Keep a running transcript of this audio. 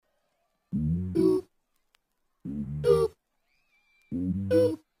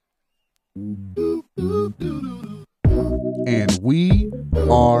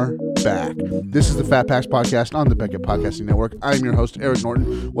are back. This is the Fat Packs Podcast on the Beckett Podcasting Network. I'm your host, Eric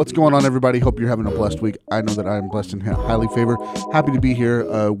Norton. What's going on, everybody? Hope you're having a blessed week. I know that I am blessed and highly favored. Happy to be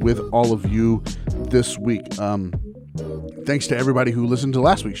here with all of you this week. Thanks to everybody who listened to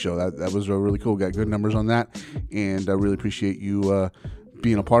last week's show. That was really cool. Got good numbers on that, and I really appreciate you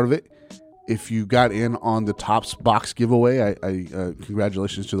being a part of it. If you got in on the Topps box giveaway, I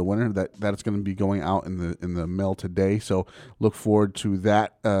congratulations to the winner. That's going to be going out in the mail today. So look forward to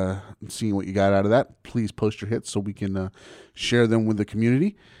that. Seeing what you got out of that. Please post your hits so we can share them with the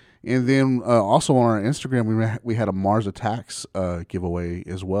community. And then also on our Instagram, we had a Mars Attacks giveaway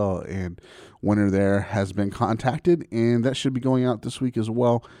as well, and winner there has been contacted, and that should be going out this week as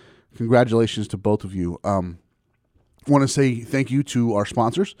well. Congratulations to both of you. Want to say thank you to our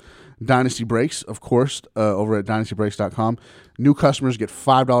sponsors, Dynasty Breaks, of course, over at dynastybreaks.com. New customers get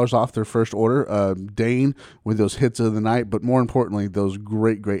 $5 off their first order. Dane with those hits of the night, but more importantly, those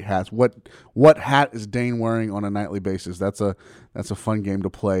great hats. What hat is Dane wearing on a nightly basis? That's a fun game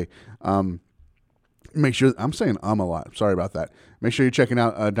to play. Make sure I'm saying a lot. Sorry about that. Make sure you're checking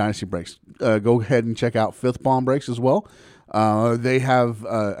out Dynasty Breaks. Go ahead and check out Fifth Bomb Breaks as well. They have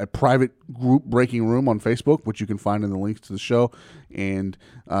a private group breaking room on Facebook, which you can find in the links to the show, and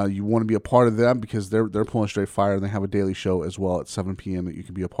you want to be a part of them because they're pulling straight fire, and they have a daily show as well at 7 p.m. that you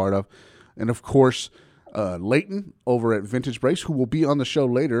can be a part of. And of course, Leighton over at Vintage Breaks, who will be on the show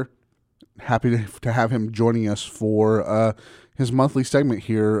later. Happy to have him joining us for his monthly segment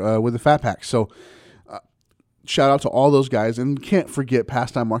here with the Fat Pack. So shout out to all those guys, and can't forget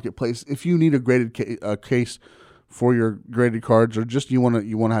Pastime Marketplace. If you need a graded case for your graded cards, or just you want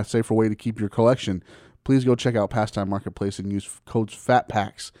to have a safer way to keep your collection, please go check out Pastime Marketplace and use codes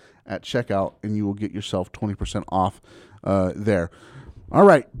FATPACKS at checkout, and you will get yourself 20% off there. All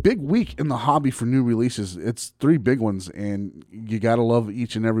right, big week in the hobby for new releases. It's 3 big ones, and you got to love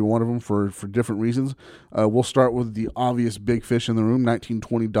each and every one of them for different reasons. We'll start with the obvious big fish in the room,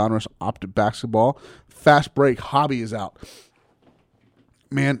 1920 Donruss Optic Basketball. Fast Break Hobby is out.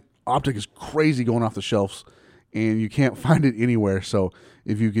 Man, Optic is crazy going off the shelves, and you can't find it anywhere. So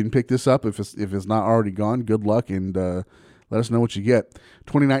if you can pick this up, if it's not already gone, good luck, and let us know what you get.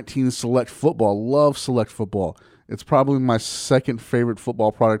 2019 Select Football. Love Select Football. It's probably my second favorite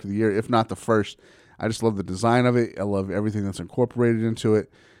football product of the year, if not the first. I just love the design of it. I love everything that's incorporated into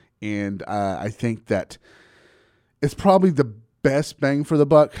it, and I think that it's probably the best bang for the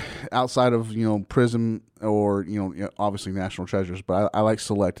buck outside of Prism or obviously National Treasures. But I like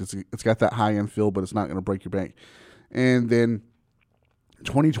Select. It's got that high end feel, but it's not going to break your bank. And then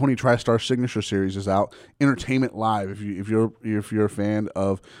 2020 TriStar Signature Series is out. Entertainment Live. If you're a fan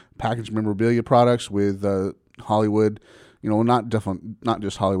of packaged memorabilia products with Hollywood, not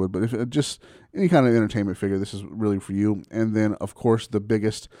just Hollywood, but if just any kind of entertainment figure, this is really for you. And then of course the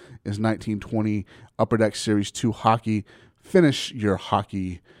biggest is 1920 Upper Deck Series 2 Hockey. Finish your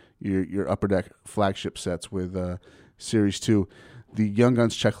hockey, your Upper Deck flagship sets with Series 2. The Young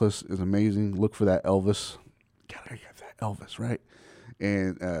Guns checklist is amazing. Look for that Elvis. Gotta get that Elvis, right?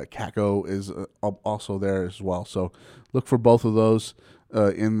 And Kako is also there as well. So look for both of those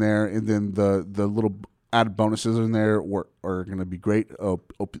in there. And then the little added bonuses in there are going to be great. The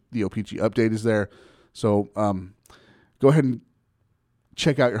OPG update is there. So go ahead and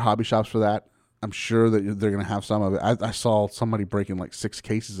check out your hobby shops for that. I'm sure that they're going to have some of it. I saw somebody breaking like 6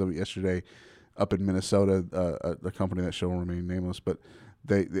 cases of it yesterday up in Minnesota, the company that shall remain nameless, but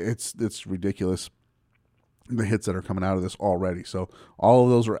it's ridiculous, the hits that are coming out of this already. So all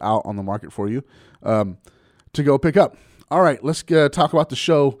of those are out on the market for you to go pick up. All right, let's talk about the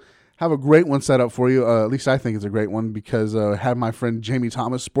show. Have a great one set up for you. At least I think it's a great one because I had my friend Jamie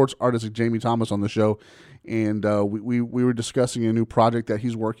Thomas, sports artist Jamie Thomas, on the show, and we were discussing a new project that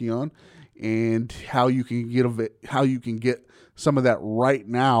he's working on, and how you can get some of that right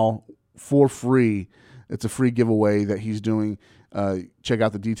now for free. It's a free giveaway that he's doing. Check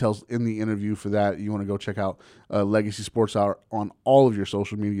out the details in the interview for that. You want to go check out Legacy Sports Hour on all of your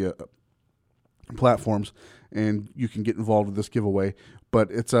social media platforms, and you can get involved with this giveaway. But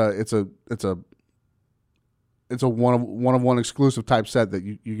it's a one-of-one exclusive type set that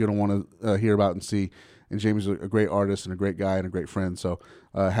you're going to want to hear about and see. And Jamie's a great artist and a great guy and a great friend, so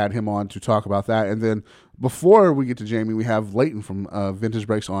had him on to talk about that. And then before we get to Jamie, we have Leighton from Vintage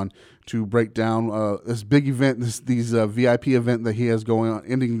Breaks on to break down this big event, these VIP event that he has going on,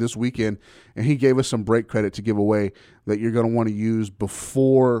 ending this weekend. And he gave us some break credit to give away that you're going to want to use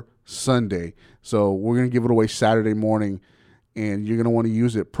before Sunday. So we're going to give it away Saturday morning, and you're going to want to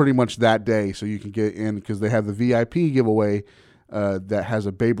use it pretty much that day so you can get in, because they have the VIP giveaway that has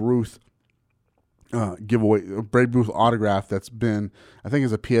a Babe Ruth giveaway, a Babe Ruth autograph that's been, I think,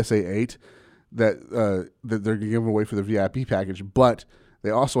 is a PSA 8 that they're giving away for the VIP package. But they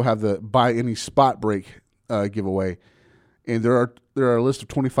also have the buy any spot break giveaway, and there are a list of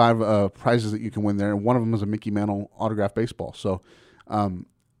 25 prizes that you can win there, and one of them is a Mickey Mantle autographed baseball. So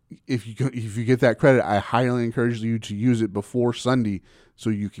if you get that credit, I highly encourage you to use it before Sunday so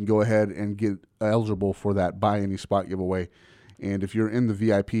you can go ahead and get eligible for that buy any spot giveaway. And if you're in the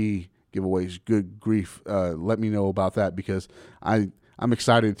VIP giveaways, good grief, let me know about that, because I'm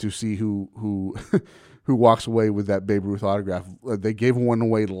excited to see who who walks away with that Babe Ruth autograph. They gave one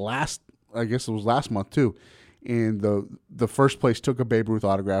away I guess it was last month too, and the first place took a Babe Ruth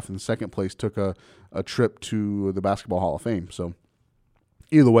autograph, and the second place took a trip to the Basketball Hall of Fame. So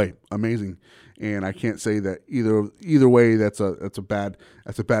either way, amazing, and I can't say that either way that's a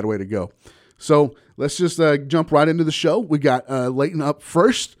bad way to go. So let's just jump right into the show. We got Leighton up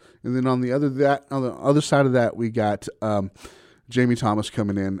first, and then on the other side of that, we got Jamie Thomas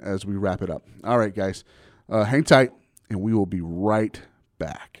coming in as we wrap it up. All right, guys, hang tight, and we will be right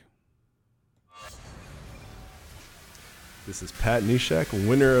back. This is Pat Neshek,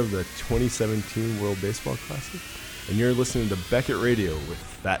 winner of the 2017 World Baseball Classic, and you're listening to Beckett Radio with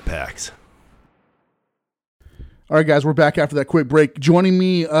Fat Packs. All right, guys, we're back after that quick break. Joining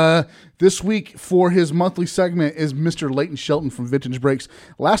me this week for his monthly segment is Mr. Leighton Shelton from Vintage Breaks.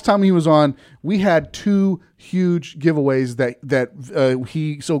 Last time he was on, we had two huge giveaways that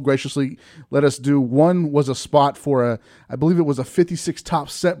he so graciously let us do. One was a spot for I believe it was a 56 top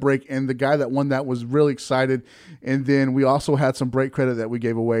set break, and the guy that won that was really excited. And then we also had some break credit that we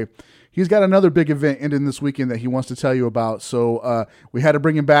gave away. He's got another big event ending this weekend that he wants to tell you about. So we had to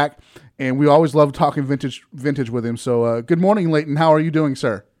bring him back, and we always love talking vintage with him. So good morning, Leighton. How are you doing,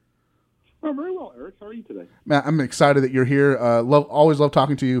 sir? Oh, very well, Eric. How are you today? Matt, I'm excited that you're here. Always love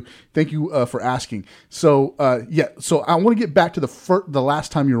talking to you. Thank you for asking. So so I want to get back to the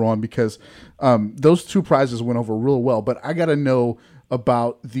last time you were on, because those two prizes went over real well. But I got to know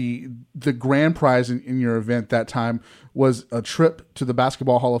about the grand prize in your event that time was a trip to the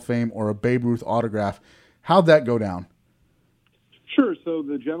Basketball Hall of Fame or a Babe Ruth autograph. How'd that go down? Sure. So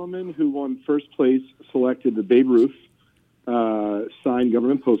the gentleman who won first place selected the Babe Ruth signed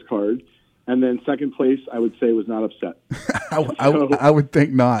government postcard, and then second place, I would say, was not upset. I would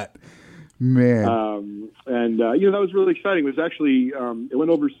think not, man. That was really exciting. It was actually it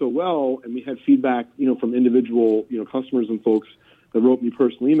went over so well, and we had feedback, from individual, customers and folks that wrote me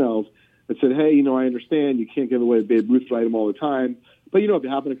personal emails that said, hey, I understand you can't give away a Babe Ruth item all the time, but, if you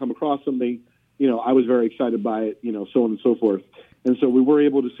happen to come across something, I was very excited by it, so on and so forth. And so we were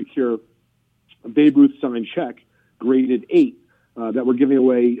able to secure a Babe Ruth signed check, graded 8, that we're giving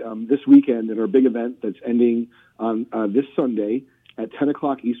away this weekend at our big event that's ending on this Sunday at 10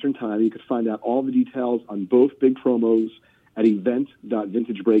 o'clock Eastern Time. You can find out all the details on both big promos at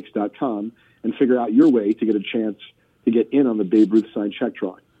event.vintagebreaks.com and figure out your way to get a chance to get in on the Babe Ruth signed check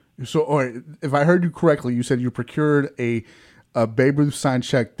drawing. So, all right, if I heard you correctly, you said you procured a Babe Ruth signed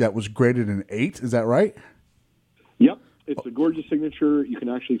check that was graded an 8. Is that right? Yep. It's a gorgeous signature. You can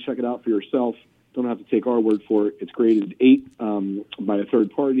actually check it out for yourself. Don't have to take our word for it. It's graded 8 by a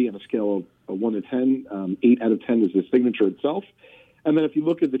third party on a scale of 1 to 10. 8 out of 10 is the signature itself. And then if you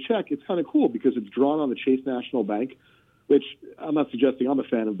look at the check, it's kind of cool because it's drawn on the Chase National Bank, which I'm not suggesting I'm a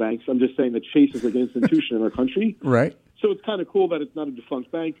fan of banks. I'm just saying that Chase is like an institution in our country. Right. So it's kind of cool that it's not a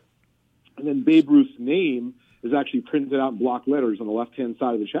defunct bank. And then Babe Ruth's name is actually printed out in block letters on the left-hand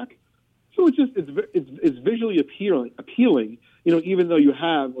side of the check. So it's visually appealing, even though you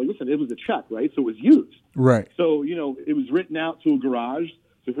have, listen, it was a check, right? So it was used. Right. So, it was written out to a garage.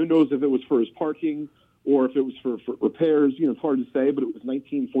 So who knows if it was for his parking or if it was for repairs. It's hard to say, but it was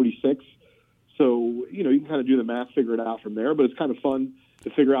 1946. So, you can kind of do the math, figure it out from there. But it's kind of fun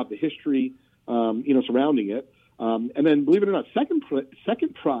to figure out the history, surrounding it. And then, believe it or not, second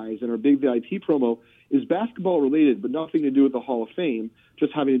prize in our big VIP promo is basketball related, but nothing to do with the Hall of Fame,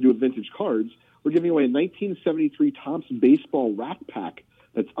 just having to do with vintage cards. We're giving away a 1973 Topps baseball rack pack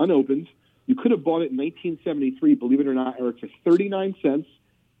that's unopened. You could have bought it in 1973, believe it or not, Eric, for 39 cents.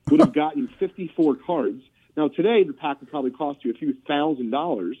 Would have gotten you 54 cards. Now, today, the pack would probably cost you a few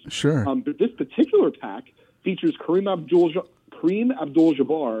 $1,000s. Sure. But this particular pack features Kareem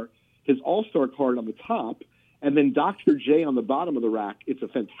Abdul-Jabbar, his All-Star card on the top, and then Dr. J on the bottom of the rack. It's a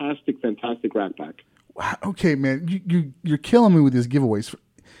fantastic, fantastic rack pack. Wow. Okay, man, you're killing me with these giveaways.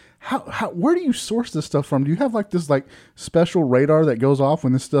 Where do you source this stuff from? Do you have this special radar that goes off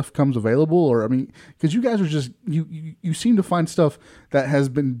when this stuff comes available, or because you guys are just you seem to find stuff that has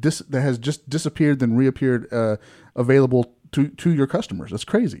just disappeared then reappeared available to your customers. That's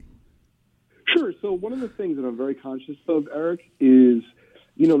crazy. Sure. So one of the things that I'm very conscious of, Eric, is,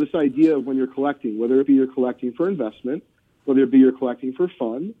 this idea of when you're collecting, whether it be you're collecting for investment, whether it be you're collecting for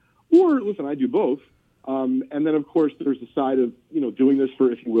fun, or, listen, I do both. And then, of course, there's the side of, doing this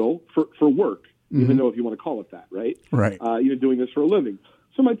for, if you will, for work, even though if you want to call it that, right? Right. Doing this for a living.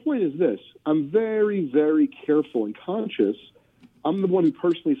 So my point is this. I'm very, very careful and conscious. I'm the one who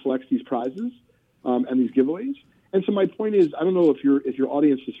personally selects these prizes and these giveaways. And so my point is, I don't know if your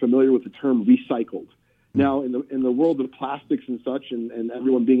audience is familiar with the term recycled. Now, in the world of plastics and such, and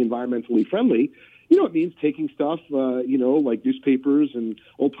everyone being environmentally friendly, it means taking stuff, like newspapers and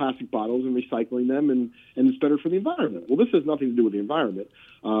old plastic bottles and recycling them, and it's better for the environment. Well, this has nothing to do with the environment.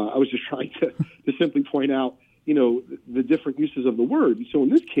 I was just trying to simply point out, the different uses of the word. And so in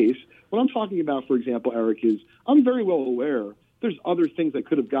this case, what I'm talking about, for example, Eric, is I'm very well aware there's other things that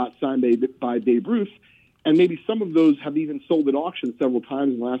could have got signed by Babe Ruth, and maybe some of those have even sold at auction several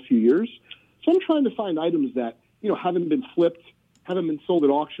times in the last few years. So I'm trying to find items that, haven't been flipped, haven't been sold at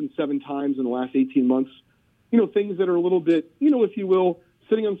auction 7 times in the last 18 months. Things that are a little bit, if you will,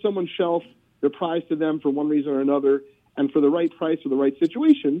 sitting on someone's shelf, they're prized to them for one reason or another, and for the right price or the right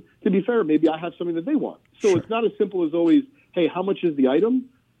situation, to be fair, maybe I have something that they want. So It's not as simple as always, hey, how much is the item?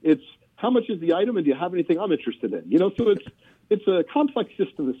 It's how much is the item, and do you have anything I'm interested in? So it's a complex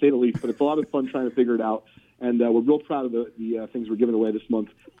system, to say the least, but it's a lot of fun trying to figure it out. And we're real proud of the things we're giving away this month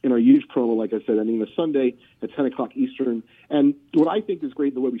in our huge promo, like I said, ending this Sunday at 10 o'clock Eastern. And what I think is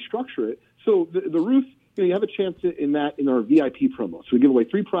great, the way we structure it, so the Ruth, you have a chance in our VIP promo. So we give away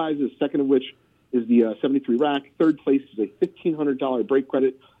 3 prizes, second of which is the 73 rack. Third place is a $1,500 break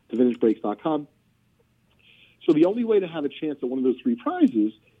credit to VintageBreaks.com. So the only way to have a chance at one of those 3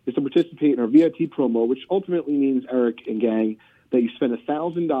 prizes is to participate in our VIP promo, which ultimately means, Eric and gang, that you spend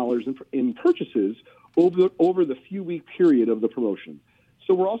 $1,000 in purchases over the few-week period of the promotion.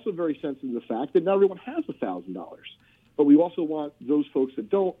 So we're also very sensitive to the fact that not everyone has $1,000. But we also want those folks that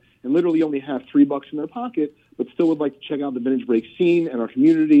don't and literally only have $3 in their pocket, but still would like to check out the Vintage Break scene and our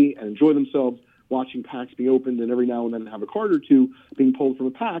community and enjoy themselves watching packs being opened and every now and then have a card or two being pulled from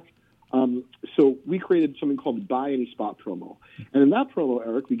a pack. So we created something called the Buy Any Spot promo. And in that promo,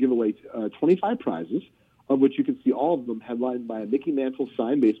 Eric, we give away 25 prizes, of which you can see all of them headlined by a Mickey Mantle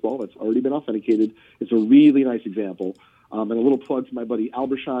signed baseball that's already been authenticated. It's a really nice example. And a little plug to my buddy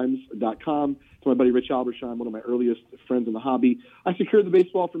Albersheim.com, to my buddy Rich Albersheim, one of my earliest friends in the hobby. I secured the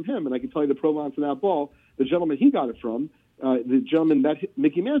baseball from him, and I can tell you the provenance of that ball. The gentleman he got it from, the gentleman met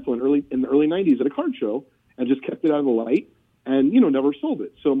Mickey Mantle in the early 90s at a card show and just kept it out of the light and, never sold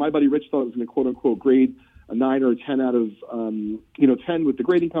it. So my buddy Rich thought it was going to, quote-unquote, grade a 9 or a 10 out of, 10 with the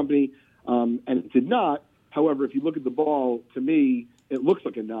grading company, and it did not. However, if you look at the ball, to me, it looks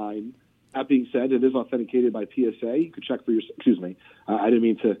like a 9. That being said, it is authenticated by PSA. You could check for your. Excuse me, I didn't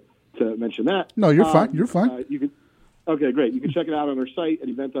mean to mention that. No, you're fine. You're fine. Okay, great. You can check it out on our site at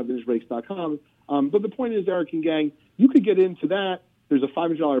event.vintagebreaks.com. But the point is, Eric and gang, you could get into that. There's a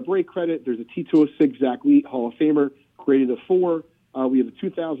 $500 break credit. There's a T206 Zach Wheat Hall of Famer graded a 4. We have a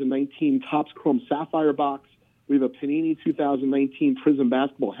 2019 Topps Chrome Sapphire box. We have a Panini 2019 Prism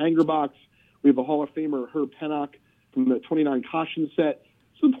Basketball Hanger box. We have a Hall of Famer Herb Pennock from the 29 Caution set.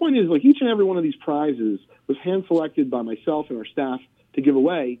 So the point is, like, each and every one of these prizes was hand-selected by myself and our staff to give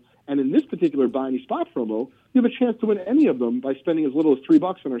away. And in this particular Buy Any Spot promo, you have a chance to win any of them by spending as little as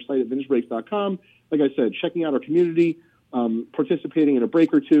 $3 on our site at VintageBreaks.com. Like I said, checking out our community, participating in a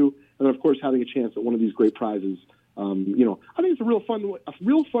break or two, and, of course, having a chance at one of these great prizes. I think it's a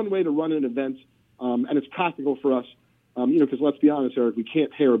real fun way to run an event, and it's practical for us, because let's be honest, Eric, we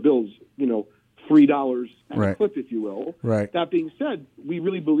can't pay our bills, $3 and a clip, if you will. Right. That being said, we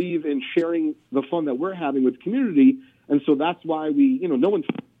really believe in sharing the fun that we're having with the community, and so that's why we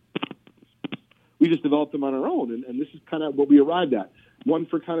just developed them on our own, and this is kind of what we arrived at. One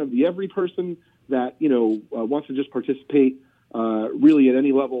for kind of the every person that wants to just participate really at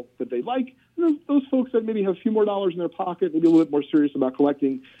any level that they like. And those folks that maybe have a few more dollars in their pocket, maybe a little bit more serious about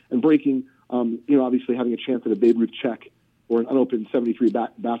collecting and breaking, obviously having a chance at a Babe Ruth check or an unopened 73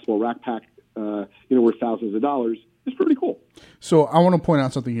 basketball rack pack, worth thousands of dollars, is pretty cool. So I want to point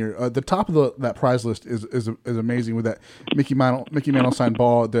out something here. The top of that prize list is amazing with that Mickey Mantle signed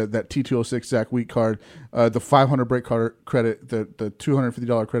ball, that T206 Zach Wheat card, the $500 break card credit, the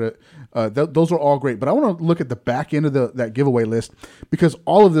 $250 credit. Those are all great. But I want to look at the back end of that giveaway list because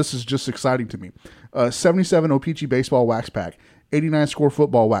all of this is just exciting to me. 77 O-Pee-Chee baseball wax pack, 89 Score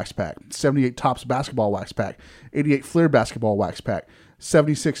football wax pack, 78 Topps basketball wax pack, 88 Flair basketball wax pack,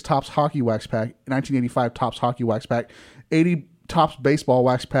 76 Topps hockey wax pack, 1985 Topps hockey wax pack, 80 Topps baseball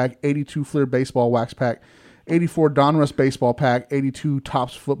wax pack, 82 Flair baseball wax pack, 84 Donruss baseball pack, 82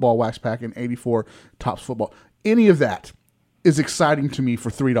 Topps football wax pack, and 84 Topps football. Any of that is exciting to me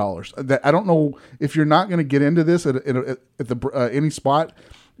for $3. That I don't know if you're not going to get into this at the any spot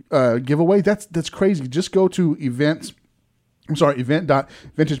giveaway. That's crazy. Just go to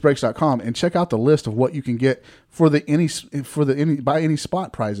event.vintagebreaks.com and check out the list of what you can get for the any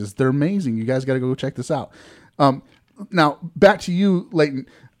spot prizes. They're amazing. You guys got to go check this out. Now back to you, Leighton.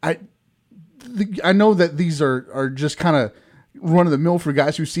 I know that these are just kind of run of the mill for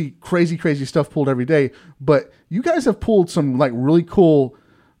guys who see crazy stuff pulled every day, but you guys have pulled some like really cool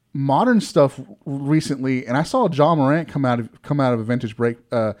modern stuff recently, and I saw John Morant come out of a vintage break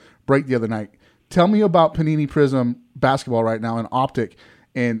the other night. Tell me about Panini Prism basketball right now and Optic,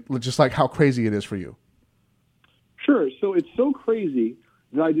 and just like how crazy it is for you. Sure. So it's so crazy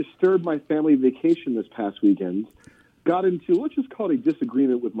that I disturbed my family vacation this past weekend. Got into, let's just call it a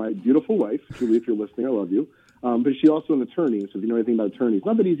disagreement with my beautiful wife, Julie, if you're listening, I love you. But she's also an attorney, so if you know anything about attorneys,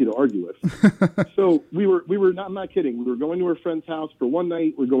 not that easy to argue with. So we were not, I'm not kidding. We were going to her friend's house for one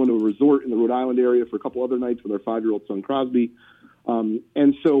night. We're going to a resort in the Rhode Island area for a couple other nights with our 5-year-old son, Crosby.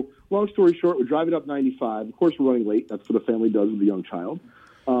 And so, long story short, we're driving up 95. Of course, we're running late. That's what a family does with a young child.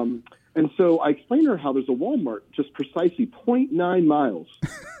 And so I explained to her how there's a Walmart just precisely 0.9 miles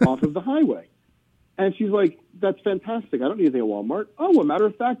off of the highway. And she's like, that's fantastic. I don't need anything at Walmart. Oh, well, matter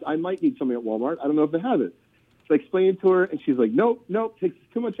of fact, I might need something at Walmart. I don't know if they have it. So I explained it to her, and she's like, nope, takes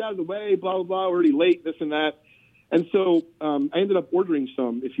too much out of the way, blah, blah, blah, already late, this and that. And so I ended up ordering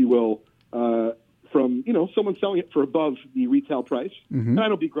some, if you will, from, someone selling it for above the retail price. Mm-hmm. And I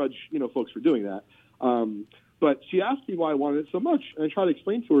don't begrudge, folks for doing that. But she asked me why I wanted it so much, and I tried to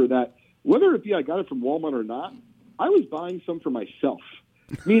explain to her that whether it be I got it from Walmart or not, I was buying some for myself,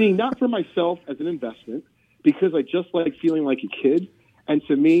 meaning not for myself as an investment, because I just like feeling like a kid. And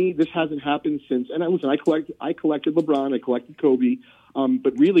to me, this hasn't happened since. And listen, I collected LeBron, I collected Kobe,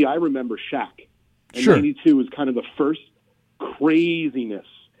 but really, I remember Shaq. And sure. 92 was kind of the first craziness,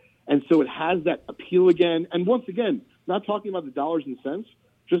 and so it has that appeal again. And once again, not talking about the dollars and cents,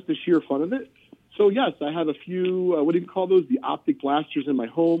 just the sheer fun of it. So yes, I have a few. What do you call those? The Optic blasters in my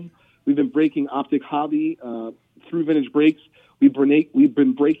home. We've been breaking Optic hobby through Vintage Breaks. We've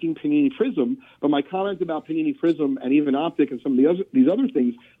been breaking Panini Prism, but my comment about Panini Prism and even Optic and some of these other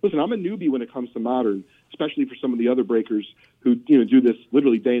things, listen, I'm a newbie when it comes to modern, especially for some of the other breakers who do this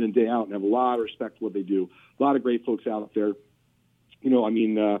literally day in and day out and have a lot of respect for what they do. A lot of great folks out there. Off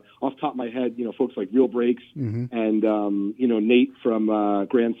the top of my head, folks like Real Breaks mm-hmm. and, Nate from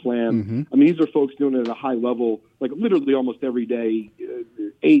Grand Slam. Mm-hmm. I mean, these are folks doing it at a high level, like literally almost every day,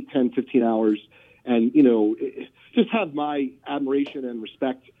 8, 10, 15 hours. And, just have my admiration and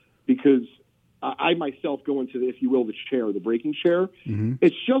respect because I myself go into, if you will, the breaking chair. Mm-hmm.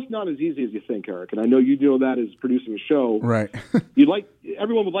 It's just not as easy as you think, Eric. And I know you know that as producing a show. Right.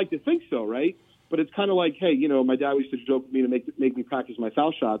 Everyone would like to think so, right? But it's kind of like, hey, my dad used to joke with me to make me practice my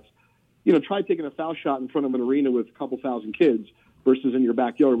foul shots. Try taking a foul shot in front of an arena with a couple thousand kids versus in your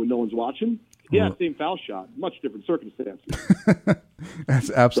backyard when no one's watching. Yeah, same foul shot, much different circumstances. That's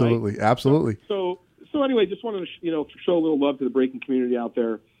absolutely, right? Absolutely. So anyway, just wanted to show a little love to the breaking community out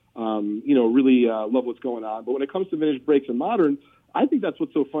there. Really love what's going on. But when it comes to vintage breaks and modern, I think that's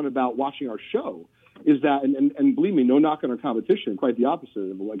what's so fun about watching our show is that, and believe me, no knock on our competition, quite the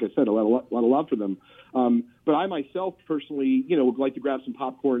opposite. Like I said, a lot of love for them. But I myself personally, would like to grab some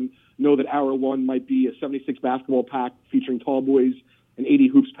popcorn, know that hour one might be a 76 basketball pack featuring Tall Boys, an 80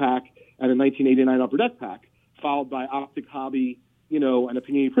 hoops pack, and a 1989 Upper Deck pack, followed by Optic Hobby, and a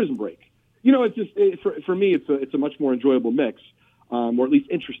Panini Prism break. It's just for me, it's a much more enjoyable mix, or at least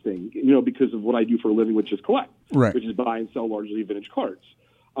interesting, because of what I do for a living, which is collect, right. Which is buy and sell largely vintage cards.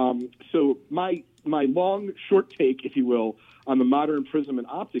 So my long short take, if you will, on the modern Prism and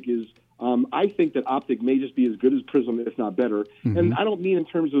Optic is I think that Optic may just be as good as Prism, if not better. Mm-hmm. And I don't mean in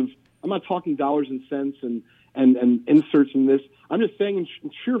terms of, I'm not talking dollars and cents and inserts in this. I'm just saying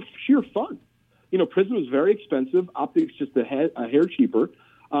in sheer fun. Prism is very expensive. Optic's just a hair cheaper.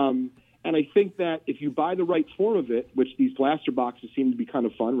 And I think that if you buy the right form of it, which these blaster boxes seem to be kind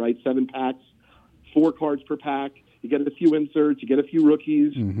of fun, right? 7 packs, 4 cards per pack. You get a few inserts. You get a few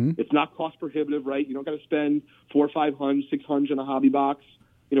rookies. Mm-hmm. It's not cost prohibitive, right? You don't got to spend $400 or $500, $600 in a hobby box,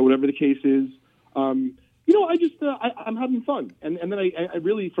 whatever the case is. I'm having fun. And then I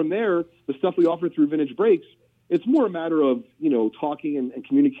really, from there, the stuff we offer through Vintage Breaks, it's more a matter of, talking and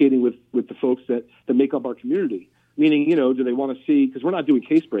communicating with the folks that make up our community. Meaning, do they want to see, because we're not doing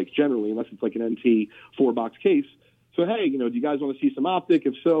case breaks generally, unless it's like an NT 4-box case. So, hey, do you guys want to see some Optic?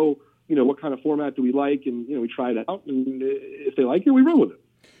 If so, what kind of format do we like? And, we try it out. And if they like it, we run with it.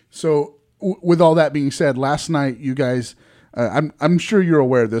 So with all that being said, last night you guys, I'm sure you're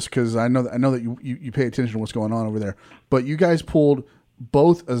aware of this because I know that you pay attention to what's going on over there. But you guys pulled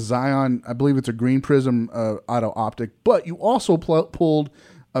both a Zion, I believe it's a Green Prism auto optic, but you also pulled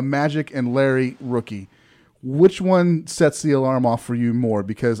a Magic and Larry rookie. Which one sets the alarm off for you more?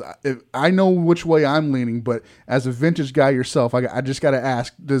 Because I know which way I'm leaning, but as a vintage guy yourself, I just got to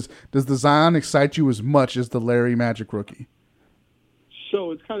ask: Does the Zion excite you as much as the Larry Magic rookie?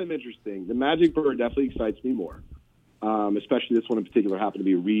 So it's kind of interesting. The Magic Bird definitely excites me more, especially this one in particular happened to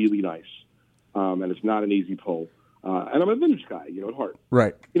be really nice, and it's not an easy pull. And I'm a vintage guy, at heart.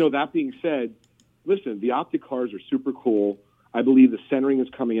 Right. That being said, listen, the optic cars are super cool. I believe the centering is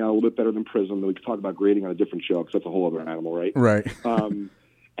coming out a little bit better than Prism. We could talk about grading on a different show because that's a whole other animal, right? Right. I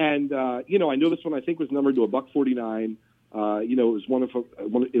know this one I think was numbered to $149. It was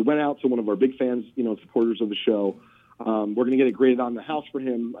it went out to one of our big fans, supporters of the show. We're going to get it graded on the house for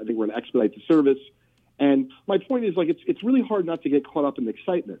him. I think we're going to expedite the service. And my point is, it's really hard not to get caught up in the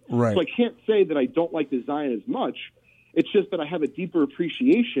excitement. Right. So I can't say that I don't like the Zion as much. It's just that I have a deeper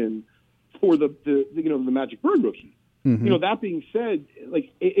appreciation for the Magic Bird rookie. Mm-hmm. That being said,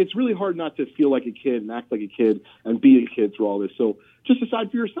 it's really hard not to feel like a kid and act like a kid and be a kid through all this. So just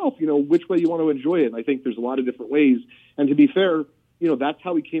decide for yourself, which way you want to enjoy it. And I think there's a lot of different ways. And to be fair, that's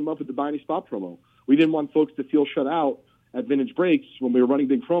how we came up with the Buy Any Spot promo. We didn't want folks to feel shut out at Vintage Breaks when we were running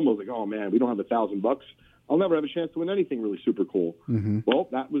big promos. Like, oh man, we don't have $1,000. I'll never have a chance to win anything really super cool. Mm-hmm. Well,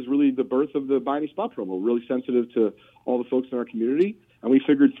 that was really the birth of the Buy Any Spot promo. Really sensitive to all the folks in our community. And we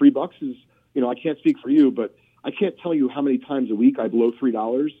figured $3 is, I can't speak for you, but I can't tell you how many times a week I blow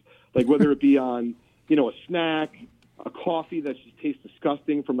 $3, whether it be on, a snack, a coffee that just tastes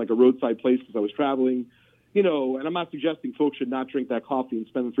disgusting from a roadside place because I was traveling, and I'm not suggesting folks should not drink that coffee and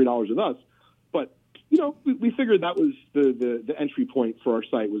spend the $3 with us, but we figured that was the entry point for our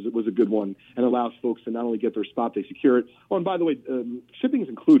site was a good one and allows folks to not only get their spot, they secure it. Oh, and by the way, shipping is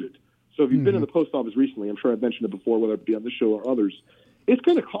included. So if you've been in the post office recently, I'm sure I've mentioned it before, whether it be on this show or others, it's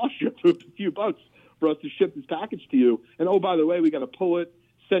going to cost you a few bucks for us to ship this package to you. And, oh, by the way, we got to pull it,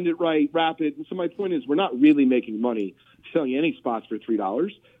 send it right, wrap it. And so my point is we're not really making money selling any spots for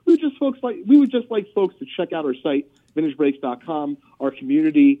 $3. We would just like folks to check out our site, vintagebreaks.com, our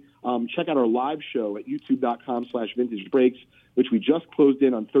community. Check out our live show at youtube.com/vintagebreaks, which we just closed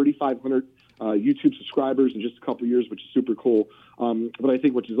in on 3,500 YouTube subscribers in just a couple of years, which is super cool. But I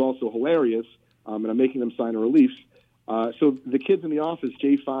think which is also hilarious, and I'm making them sign a release. So the kids in the office,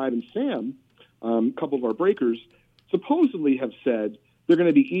 J5 and Sam, a couple of our breakers, supposedly have said they're going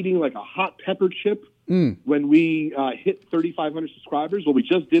to be eating a hot pepper chip when we hit 3,500 subscribers. Well, we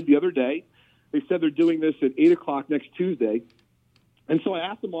just did the other day. They said they're doing this at 8 o'clock next Tuesday. And so I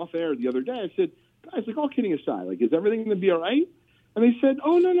asked them off air the other day, I said, guys, all kidding aside, is everything going to be all right? And they said,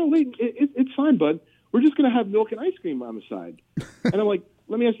 oh, no, wait, it's fine, bud. We're just going to have milk and ice cream on the side. And I'm like,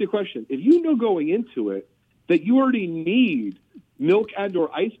 let me ask you a question. If you know going into it that you already need milk and or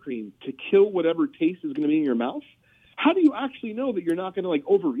ice cream to kill whatever taste is going to be in your mouth, how do you actually know that you're not going to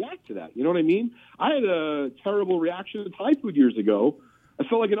overreact to that? You know what I mean? I had a terrible reaction to Thai food years ago. I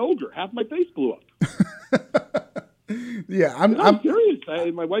felt like an ogre. Half my face blew up. Yeah, I'm serious.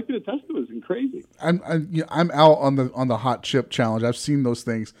 My wife can attest to it. It's crazy. I'm out on the hot chip challenge. I've seen those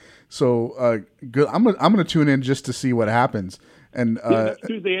things. So good. I'm gonna tune in just to see what happens. And next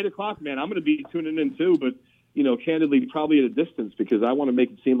Tuesday 8 o'clock, man. I'm gonna be tuning in too, but candidly, probably at a distance because I want to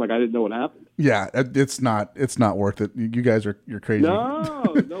make it seem like I didn't know what happened. Yeah, it's not worth it. You guys you're crazy. No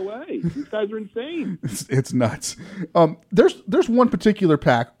way. These guys are insane. It's nuts. There's one particular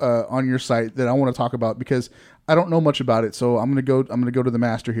pack on your site that I want to talk about because I don't know much about it. So I'm gonna go to the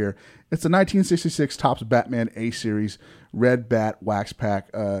master here. It's the 1966 Topps Batman A Series Red Bat Wax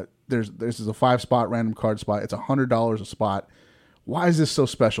Pack. This is a 5-spot random card spot. It's $100 a spot. Why is this so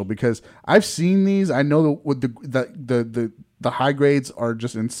special? Because I've seen these. I know with the high grades are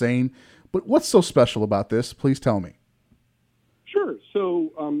just insane. But what's so special about this? Please tell me. Sure.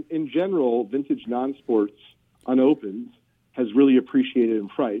 So in general, vintage non-sports unopened has really appreciated in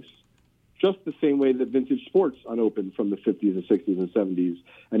price, just the same way that vintage sports unopened from the 50s and 60s and 70s,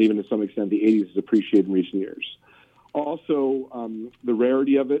 and even to some extent the 80s has appreciated in recent years. Also, the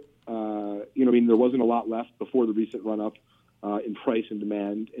rarity of it, there wasn't a lot left before the recent run-up in price and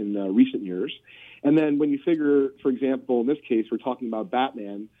demand in recent years. And then when you figure, for example, in this case, we're talking about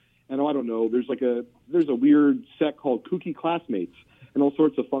Batman, and I don't know, there's a weird set called Kooky Classmates and all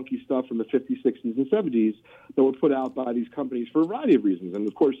sorts of funky stuff from the 50s, 60s, and 70s that were put out by these companies for a variety of reasons. And,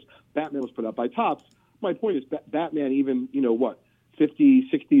 of course, Batman was put out by Topps. My point is Batman, even, 50,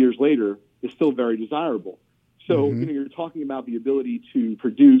 60 years later, is still very desirable. So, you're talking about the ability to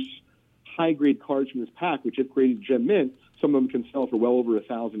produce high-grade cards from this pack, which if graded Gem Mint, some of them can sell for well over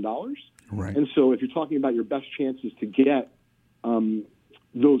 $1,000. Right. And so if you're talking about your best chances to get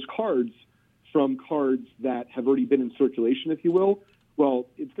those cards from cards that have already been in circulation, if you will, well,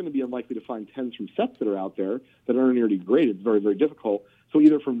 it's going to be unlikely to find 10s from sets that are out there that aren't already graded. It's very, very difficult. So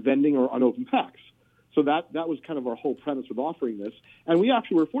either from vending or unopened packs. So that was kind of our whole premise with offering this. And we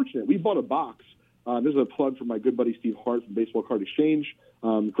actually were fortunate. We bought a box. This is a plug for my good buddy Steve Hart from Baseball Card Exchange.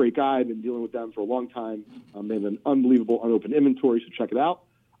 Great guy. I've been dealing with them for a long time. They have an unbelievable unopened inventory, so check it out.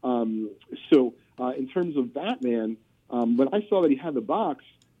 In terms of Batman, when I saw that he had the box,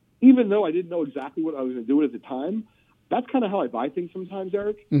 even though I didn't know exactly what I was going to do with it at the time, that's kind of how I buy things sometimes,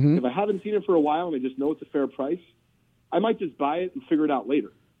 Eric. Mm-hmm. If I haven't seen it for a while and I just know it's a fair price, I might just buy it and figure it out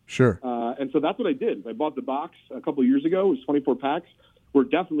later. Sure. And so that's what I did. I bought the box a couple of years ago. It was 24 packs. We're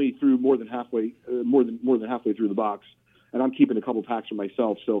definitely through more than halfway through the box, and I'm keeping a couple packs for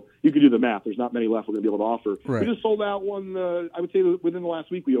myself. So you can do the math. There's not many left we're going to be able to offer. Right. We just sold out one. I would say within the last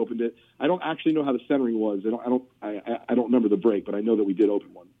week we opened it. I don't actually know how the centering was. I don't remember the break, but I know that we did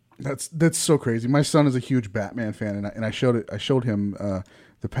open one. That's so crazy. My son is a huge Batman fan, and I showed him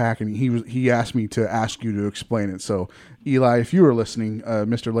the pack, and he asked me to ask you to explain it. So, Eli, if you were listening,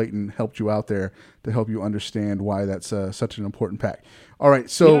 Mr. Layton helped you out there to help you understand why that's such an important pack. All right,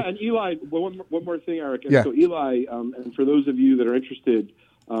 so yeah, and Eli, one more thing, Eric. And yeah. So Eli, and for those of you that are interested,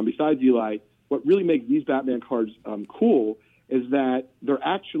 besides Eli, what really makes these Batman cards cool is that they're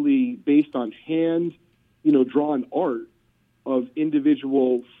actually based on hand, drawn art of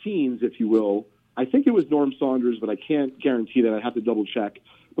individual scenes, if you will. I think it was Norm Saunders, but I can't guarantee that. I have to double check.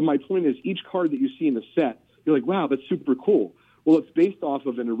 But my point is, each card that you see in the set, you're like, wow, that's super cool. Well, it's based off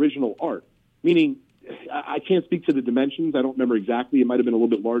of an original art, meaning I can't speak to the dimensions. I don't remember exactly. It might have been a little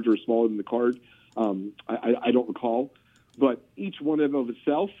bit larger or smaller than the card. I don't recall. But each one of them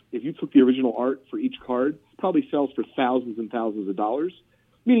itself, if you took the original art for each card, probably sells for thousands and thousands of dollars,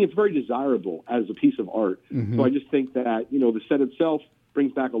 meaning it's very desirable as a piece of art. Mm-hmm. So I just think that, the set itself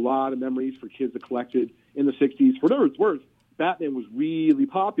brings back a lot of memories for kids that collected in the 60s. For whatever it's worth, Batman was really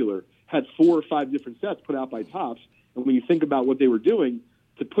popular, had 4 or 5 different sets put out by Topps. And when you think about what they were doing,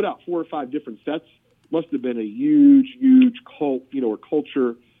 to put out 4 or 5 different sets must have been a huge, huge cult, or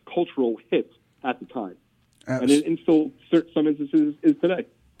cultural hit at the time. And in still some instances is today.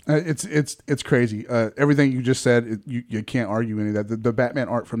 It's crazy. Everything you just said, you can't argue any of that. The Batman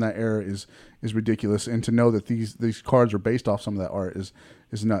art from that era is ridiculous, and to know that these cards are based off some of that art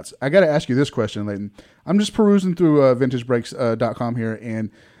is nuts. I got to ask you this question, Layton. I'm just perusing through VintageBreaks.com here,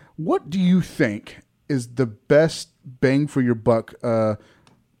 and what do you think is the best bang for your buck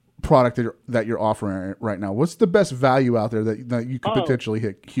product that you're offering right now? What's the best value out there that you could potentially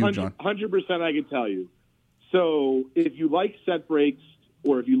hit huge on? 100%, I can tell you. So if you like set breaks,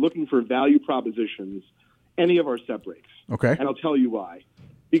 or if you're looking for value propositions, any of our set breaks. Okay. And I'll tell you why.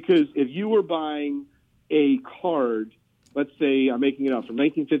 Because if you were buying a card, let's say I'm making it up, from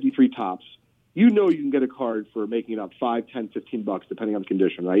 1953 Topps, you can get a card for making it up $5, $10, $15, depending on the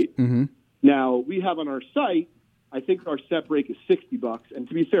condition, right? Mm-hmm. Now, we have on our site, I think our set break is $60. And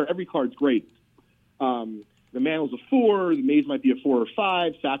to be fair, every card's great. The Mantl's a 4, the Maze might be a 4 or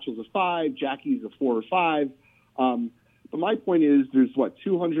 5, Satchel's a 5, Jackie's a 4 or 5. But my point is, there's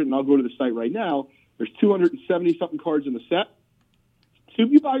 200, and I'll go to the site right now. There's 270-something cards in the set. So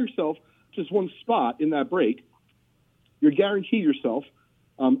if you buy yourself just one spot in that break, you're guaranteed yourself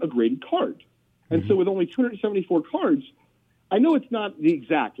a graded card. And so with only 274 cards, I know it's not the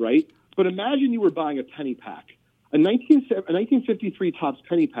exact, right? But imagine you were buying a penny pack. A 1953 Topps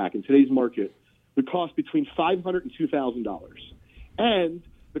penny pack in today's market would cost between $500 and $2,000. And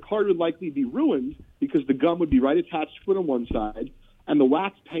the card would likely be ruined because the gum would be right attached to it on one side, and the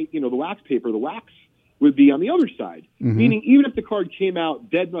wax paint, the wax paper, the wax would be on the other side. Mm-hmm. Meaning, even if the card came out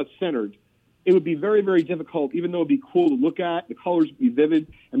dead nut centered, it would be very, very difficult, even though it would be cool to look at, the colors would be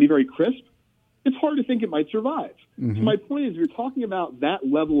vivid and be very crisp. It's hard to think it might survive. Mm-hmm. So my point is, you're talking about that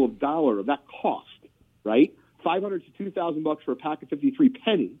level of dollar, of that cost, right? $500 to $2,000 for a pack of 53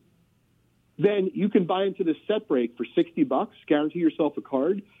 penny. Then you can buy into this set break for $60, guarantee yourself a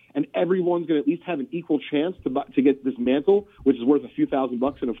card, and everyone's going to at least have an equal chance to get this mantle, which is worth a few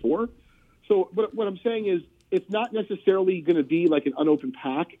 $1,000 in a 4. So what I'm saying is, it's not necessarily going to be like an unopened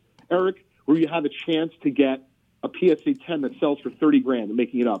pack, Eric, where you have a chance to get a PSA 10 that sells for $30,000 and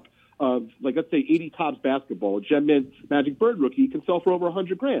making it up. Of let's say 80 Topps basketball, a Gem Mint Magic Bird rookie can sell for over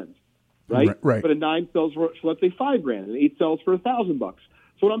 $100,000, right? Right. But a 9 sells for let's say $5,000, and 8 sells for $1,000.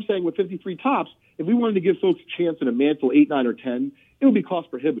 So what I'm saying with 53 Topps, if we wanted to give folks a chance at a mantle 8, 9, or 10, it would be cost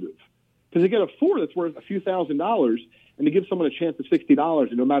prohibitive. Because to get a 4 that's worth a few $1,000s, and to give someone a chance at $60,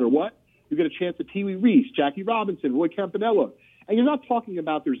 and no matter what, You get a chance at Pee Wee Reese, Jackie Robinson, Roy Campanella. And you're not talking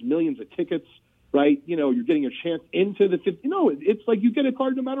about there's millions of tickets, right? You're getting a chance into the 50. No, it's like you get a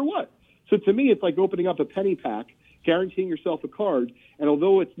card no matter what. So to me, it's like opening up a penny pack, guaranteeing yourself a card. And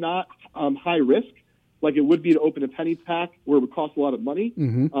although it's not high risk, like it would be to open a penny pack where it would cost a lot of money,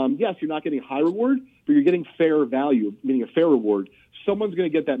 yes, you're not getting high reward, but you're getting fair value, meaning a fair reward. Someone's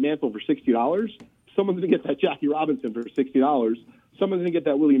going to get that mantle for $60. Someone's going to get that Jackie Robinson for $60. Someone's going to get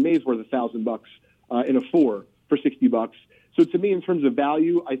that Willie Mays worth $1,000 in a 4 for $60. So to me, in terms of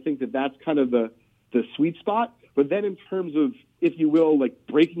value, I think that's kind of the sweet spot. But then in terms of, if you will, like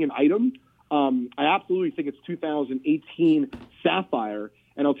breaking an item, I absolutely think it's 2018 Sapphire,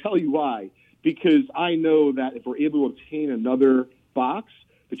 and I'll tell you why. Because I know that if we're able to obtain another box,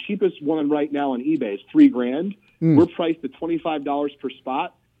 the cheapest one right now on eBay is $3,000. We're priced at $25 per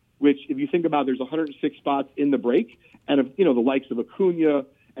spot, which, if you think about it, there's 106 spots in the break, and if, the likes of Acuna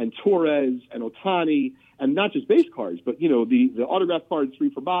and Torres and Ohtani, and not just base cards, but the autograph cards,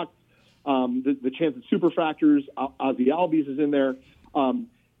 3 per box, the chance at superfractors, Ozzie Albies is in there.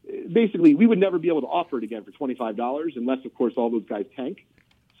 Basically, we would never be able to offer it again for $25 unless, of course, all those guys tank.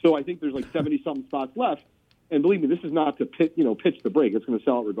 So I think there's like 70-something spots left. And believe me, this is not to pitch the break. It's going to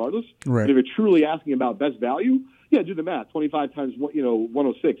sell it regardless. Right. But if you're truly asking about best value, yeah, do the math. 25 times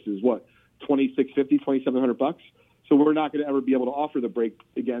 106 is what? $2,650, $2,700. So we're not going to ever be able to offer the break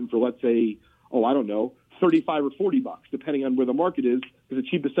again for, let's say, I don't know, $35 or $40, depending on where the market is. Because the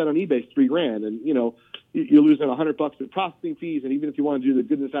cheapest set on eBay is $3,000, and you're losing $100 in processing fees. And even if you want to do the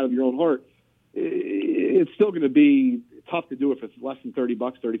goodness out of your own heart, it's still going to be tough to do if it's less than $30,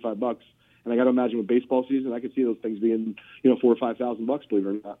 $35. And I got to imagine with baseball season, I could see those things being, $4,000 or $5,000, believe it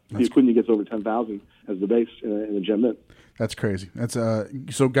or not. Acuna gets over $10,000 as the base in a gem mint. That's crazy. That's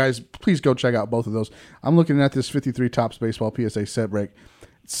so guys, please go check out both of those. I'm looking at this 53 Topps Baseball PSA set break.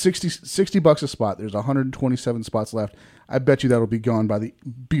 $60 a spot. There's 127 spots left. I bet you that'll be gone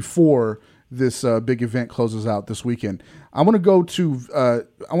before this big event closes out this weekend. I want to go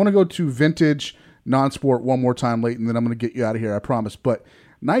to vintage non-sport one more time late, and then I'm going to get you out of here, I promise. But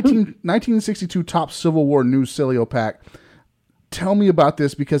 1962 Topps Civil War New Celio pack. Tell me about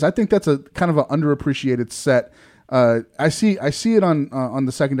this, because I think that's a kind of an underappreciated set. I see it on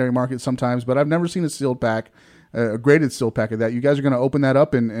the secondary market sometimes, but I've never seen a sealed pack, a graded sealed pack of that. You guys are going to open that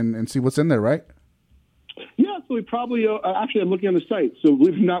up and see what's in there, right? Yeah, so we probably actually, I'm looking on the site. So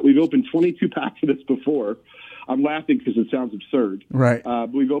believe it or not, we've opened 22 packs of this before. I'm laughing because it sounds absurd. Right.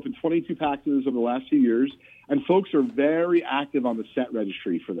 But we've opened 22 packs of this over the last few years, and folks are very active on the set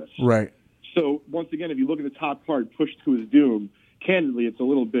registry for this. Right. So once again, if you look at the top card, Pushed to His Doom, candidly, it's a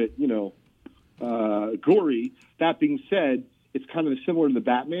little bit, gory. That being said, it's kind of similar to the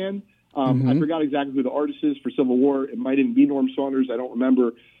Batman. I forgot exactly who the artist is for Civil War. It might even be Norm Saunders. I don't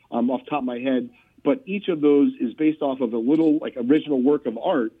remember off the top of my head. But each of those is based off of a little original work of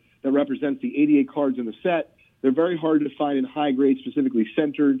art that represents the 88 cards in the set. They're very hard to find in high grade, specifically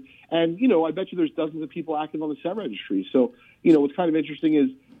centered. And, I bet you there's dozens of people active on the set registry. So, what's kind of interesting is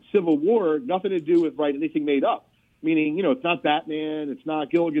Civil War, nothing to do with anything made up. Meaning, it's not Batman, it's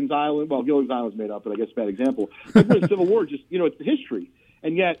not Gilligan's Island. Well, Gilligan's Island's made up, but I guess a bad example. But with Civil War, just, it's the history.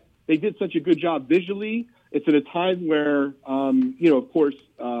 And yet, they did such a good job visually. It's at a time where, of course,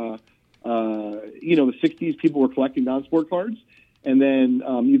 the 60s, people were collecting non-sport cards. And then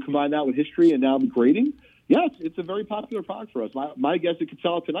you combine that with history and now the grading. Yeah, it's a very popular product for us. My guess, it could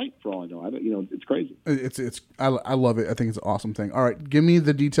sell it tonight for all I know. It's crazy. I love it. I think it's an awesome thing. All right, give me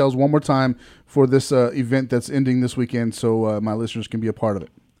the details one more time for this event that's ending this weekend, so my listeners can be a part of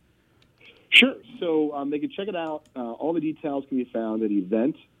it. Sure. So they can check it out. All the details can be found at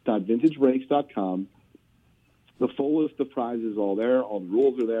event.vintagebreaks.com. The full list of prizes is all there. All the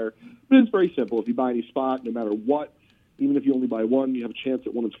rules are there. But it's very simple. If you buy any spot, no matter what, even if you only buy one, you have a chance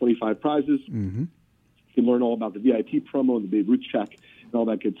at one of 25 prizes. Mm-hmm. You can learn all about the VIP promo and the Babe Ruth check and all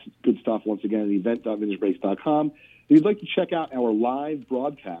that good stuff, once again, at event.vintagebreaks.com. If you'd like to check out our live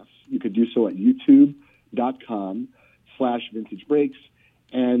broadcasts, you could do so at youtube.com/vintagebreaks.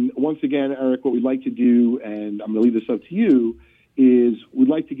 And once again, Eric, what we'd like to do, and I'm going to leave this up to you, is we'd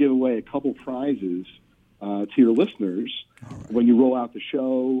like to give away a couple prizes to your listeners when you roll out the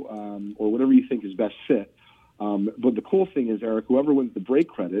show or whatever you think is best fit. But the cool thing is, Eric, whoever wins the break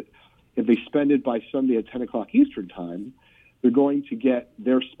credit, if they spend it by Sunday at 10 o'clock Eastern time, they're going to get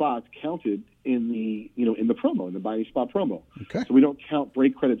their spots counted in the promo, in the Buy Any Spot promo. Okay. So we don't count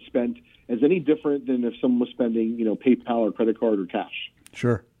break credit spent as any different than if someone was spending, PayPal or credit card or cash.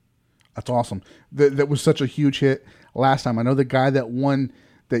 Sure. That's awesome. That was such a huge hit last time. I know the guy that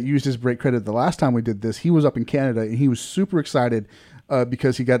used his break credit the last time we did this, he was up in Canada, and he was super excited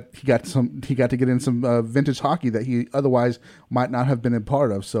because he got to get in some vintage hockey that he otherwise might not have been a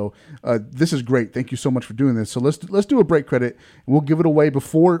part of. So this is great. Thank you so much for doing this. So let's do a break credit. And we'll give it away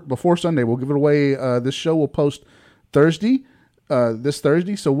before Sunday. We'll give it away. This show will post Thursday, this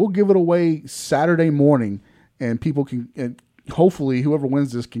Thursday. So we'll give it away Saturday morning, and people can. Hopefully, whoever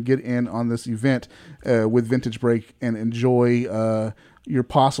wins this can get in on this event with Vintage Break and enjoy your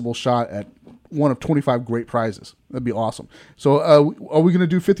possible shot at one of 25 great prizes. That'd be awesome. So are we going to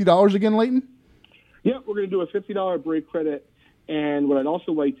do $50 again, Leighton? Yeah, we're going to do a $50 break credit. And what I'd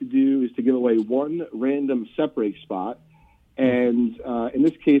also like to do is to give away one random set break spot. And in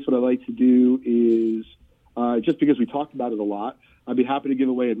this case, what I'd like to do is, just because we talked about it a lot, I'd be happy to give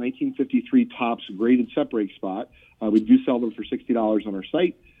away a 1953 Topps graded set break spot. We do sell them for $60 on our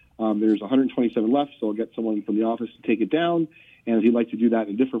site. There's 127 left, so I'll get someone from the office to take it down. And if you'd like to do that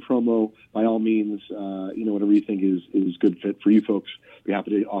in a different promo, by all means, whatever you think is good fit for you folks, be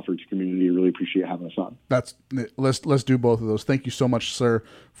happy to offer it to community. Really appreciate having us on. Let's do both of those. Thank you so much, sir,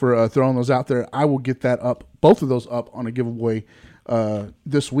 for throwing those out there. I will get that up, both of those up on a giveaway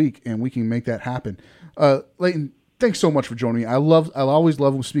this week, and we can make that happen. Leighton, thanks so much for joining me. I always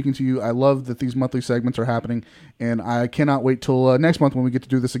love speaking to you. I love that these monthly segments are happening, and I cannot wait till next month when we get to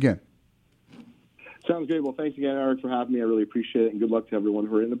do this again. Sounds great. Well, thanks again, Eric, for having me. I really appreciate it, and good luck to everyone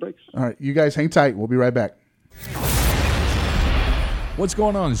who are in the breaks. All right, you guys hang tight. We'll be right back. What's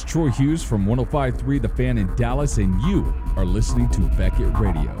going on? It's Troy Hughes from 105.3 The Fan in Dallas, and you are listening to Beckett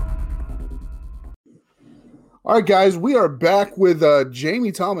Radio. All right, guys, we are back with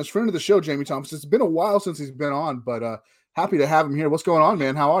Jamie Thomas, friend of the show, Jamie Thomas. It's been a while since he's been on, but happy to have him here. What's going on,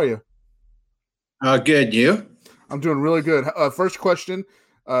 man? How are you? Good. You? I'm doing really good. First question,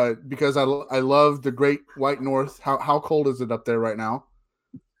 because I love the great white north. How cold is it up there right now?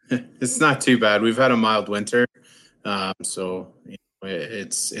 It's not too bad. We've had a mild winter, so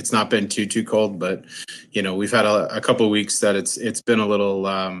it's not been too cold. But we've had a couple of weeks that it's been a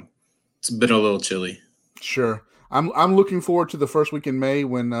little chilly. Sure. I'm looking forward to the first week in May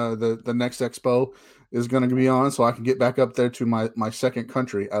when the next expo is going to be on, so I can get back up there to my second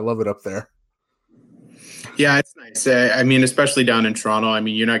country. I love it up there. Yeah, it's nice. I mean, especially down in Toronto. I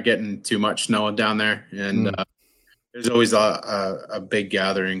mean, you're not getting too much snow down there, and there's always a big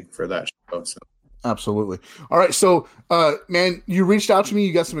gathering for that show. So. Absolutely. All right. So, man, you reached out to me.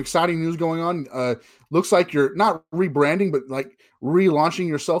 You got some exciting news going on. Looks like you're not rebranding, but like relaunching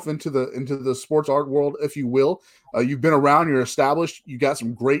yourself into the sports art world, if you will. You've been around. You're established. You got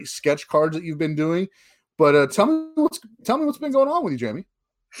some great sketch cards that you've been doing. But tell me what's been going on with you, Jamie.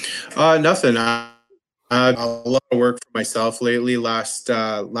 Nothing. A lot of work for myself lately. Last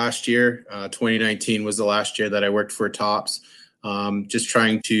year, 2019 was the last year that I worked for Topps. Just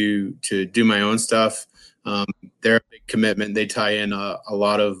trying to do my own stuff. They're a big commitment. They tie in a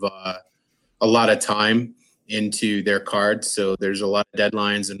lot of time into their cards. So there's a lot of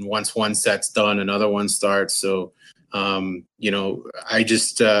deadlines, and once one set's done, another one starts. So, I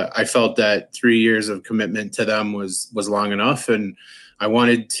just, I felt that 3 years of commitment to them was long enough. And I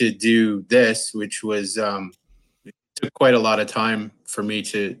wanted to do this, which was, it took quite a lot of time for me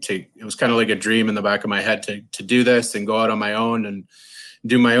to it was kind of like a dream in the back of my head to do this and go out on my own and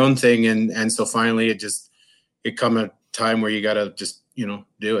do my own thing. And so finally it come a time where you got to just,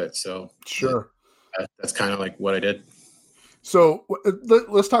 do it. So sure. That's kind of like what I did. So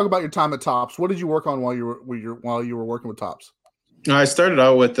let's talk about your time at Topps. What did you work on while you were working with Topps? I started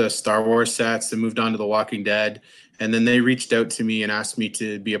out with the Star Wars sets and moved on to The Walking Dead. And then they reached out to me and asked me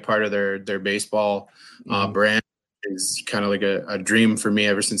to be a part of their baseball brand. It's kind of like a dream for me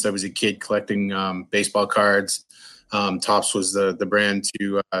ever since I was a kid collecting baseball cards. Topps was the brand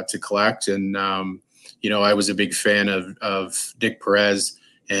to collect. And, I was a big fan of Dick Perez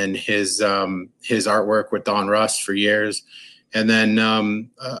and his artwork with Don Russ for years. And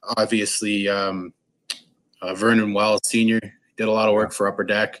then obviously Vernon Wells Sr. did a lot of work for Upper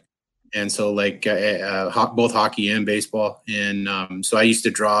Deck. And so both hockey and baseball. And so I used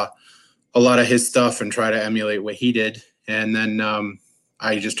to draw a lot of his stuff and try to emulate what he did. And then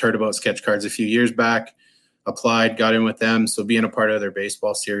I just heard about sketch cards a few years back, applied, got in with them. So being a part of their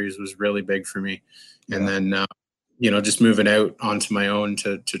baseball series was really big for me. Yeah. And then, just moving out onto my own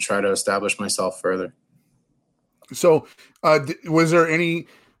to try to establish myself further. So was there any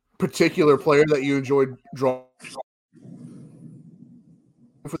particular player that you enjoyed drawing?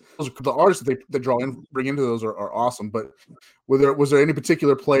 The artists that draw in, bring into those are awesome. But was there any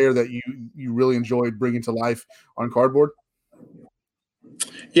particular player that you really enjoyed bringing to life on cardboard?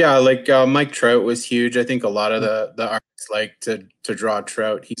 Yeah, Mike Trout was huge. I think a lot of the artists like to draw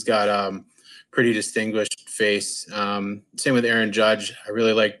Trout. He's got pretty distinguished face. Same with Aaron Judge. I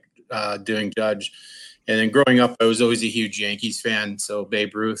really like doing Judge. And then growing up, I was always a huge Yankees fan. So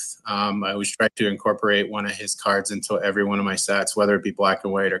Babe Ruth, I always tried to incorporate one of his cards into every one of my sets, whether it be black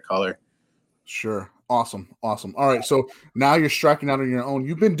and white or color. Sure. Awesome. All right. So now you're striking out on your own.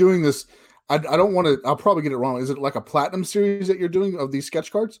 You've been doing this. I don't want to, I'll probably get it wrong. Is it like a platinum series that you're doing of these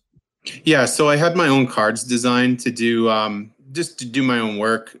sketch cards? Yeah. So I had my own cards designed to do, just to do my own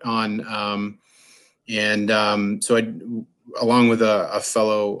work on. So I, along with a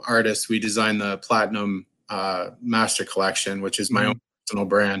fellow artist, we designed the Platinum Master Collection, which is my own personal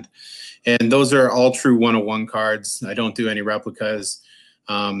brand. And those are all true 101 cards. I don't do any replicas.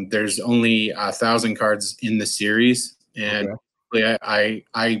 There's only 1,000 cards in the series, and I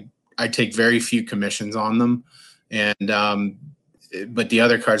take very few commissions on them. And but the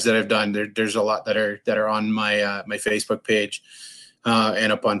other cards that I've done, there's a lot that are on my my Facebook page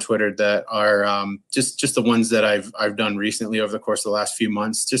and up on Twitter that are just the ones that I've done recently over the course of the last few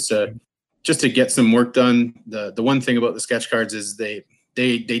months, just to get some work done. The one thing about the sketch cards is they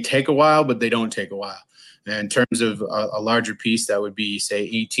take a while, but they don't take a while. And in terms of a larger piece, that would be, say,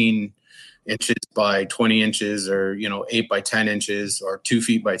 18 inches by 20 inches, or 8 by 10 inches, or 2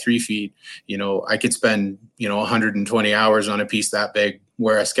 feet by 3 feet. I could spend 120 hours on a piece that big,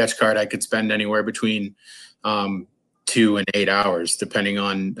 where a sketch card I could spend anywhere between 2 and 8 hours, depending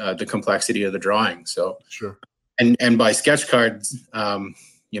on the complexity of the drawing. So sure. And by sketch cards,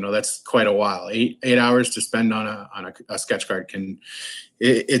 that's quite a while. 8 hours to spend on a sketch card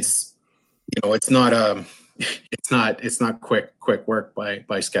it's not quick work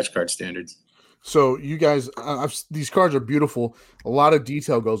by sketch card standards. So you guys, these cards are beautiful. A lot of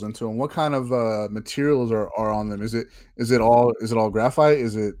detail goes into them. What kind of materials are on them? Is it all graphite?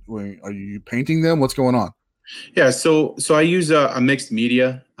 Are you painting them? What's going on? Yeah, so I use a mixed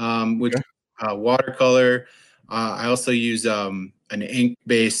media with watercolor. I also use an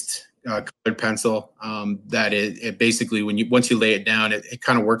ink-based colored pencil that it basically, once you lay it down, it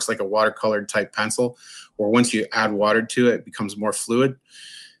kind of works like a watercolored type pencil, or once you add water to it, it becomes more fluid.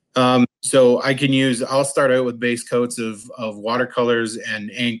 So I'll start out with base coats of watercolors and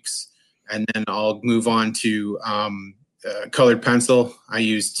inks, and then I'll move on to colored pencil. I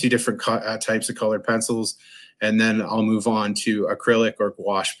use 2 different types of colored pencils, and then I'll move on to acrylic or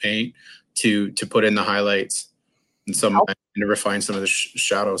gouache paint to put in the highlights and to refine some of the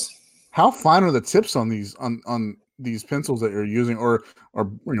shadows. How fine are the tips on these on these pencils that you're using, or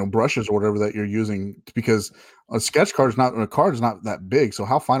brushes or whatever that you're using? Because a sketch card is not that big. So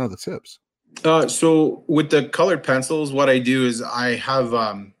how fine are the tips? So with the colored pencils, what I do is I have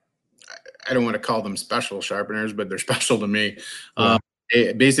I don't want to call them special sharpeners, but they're special to me. Yeah.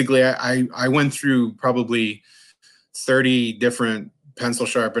 Basically, I went through probably 30 different pencil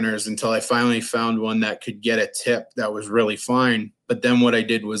sharpeners until I finally found one that could get a tip that was really fine. But then what I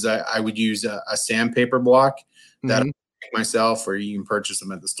did was I would use a sandpaper block that I make myself, or you can purchase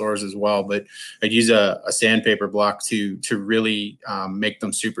them at the stores as well. But I'd use a sandpaper block to really make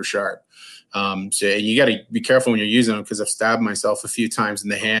them super sharp. So you got to be careful when you're using them, because I've stabbed myself a few times in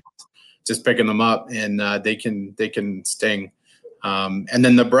the hand just picking them up, and they can sting. And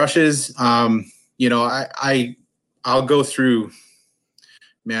then the brushes, I'll go through,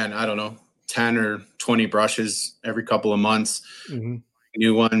 I don't know, 10 or 20 brushes every couple of months.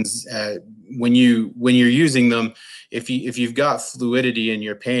 New ones. When you're using them, if you've got fluidity in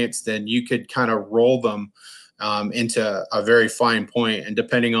your paints, then you could kind of roll them into a very fine point, and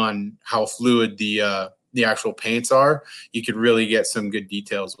depending on how fluid the actual paints are, you could really get some good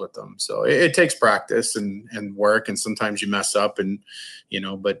details with them. So it takes practice and work, and sometimes you mess up, and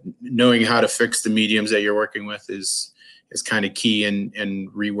but knowing how to fix the mediums that you're working with is kind of key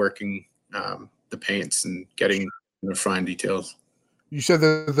in reworking the paints and getting the fine details. You said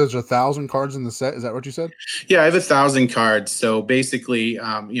that there's 1,000 cards in the set. Is that what you said? Yeah, I have 1,000 cards. So basically,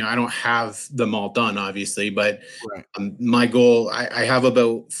 I don't have them all done, obviously, but my goal, I have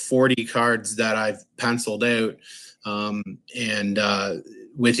about 40 cards that I've penciled out, and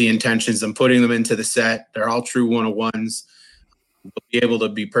with the intentions, I'm putting them into the set. They're all true 101s. They'll be able to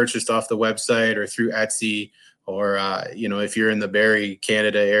be purchased off the website or through Etsy. Or, if you're in the Barrie,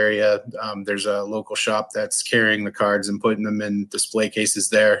 Canada area, there's a local shop that's carrying the cards and putting them in display cases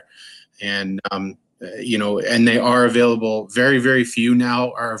there. And, and they are available. Very, very few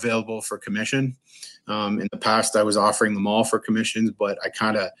now are available for commission. In the past, I was offering them all for commissions, but I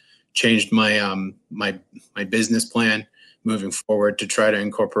kind of changed my my business plan moving forward to try to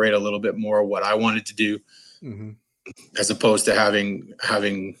incorporate a little bit more of what I wanted to do, as opposed to having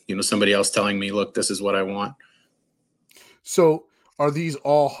somebody else telling me, look, this is what I want. So are these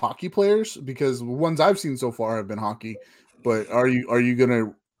all hockey players? Because the ones I've seen so far have been hockey, but are you going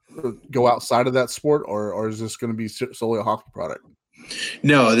to go outside of that sport, or is this going to be solely a hockey product?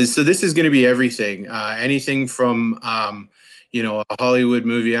 No, this is going to be everything. Anything from a Hollywood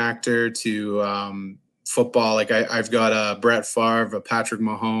movie actor to football. Like I've got a Brett Favre, a Patrick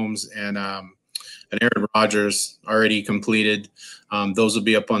Mahomes, and an Aaron Rodgers already completed. Those will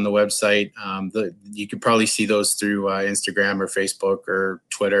be up on the website. You could probably see those through Instagram or Facebook or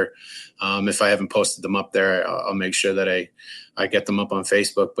Twitter. If I haven't posted them up there, I'll make sure that I get them up on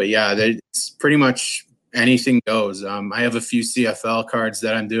Facebook. But yeah, it's pretty much anything goes. I have a few CFL cards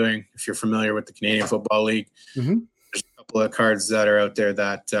that I'm doing. If you're familiar with the Canadian Football League, Mm-hmm. there's a couple of cards that are out there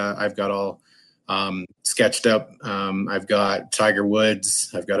that I've got all sketched up. I've got Tiger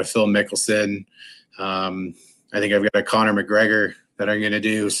Woods. I've got a Phil Mickelson. I think I've got a Conor McGregor that I'm going to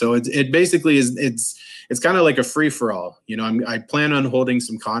do. So it basically is, it's kind of like a free for all. I plan on holding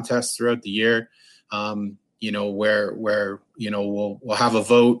some contests throughout the year. Where we'll have a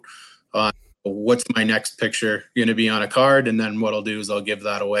vote on what's my next picture going to be on a card. And then what I'll do is I'll give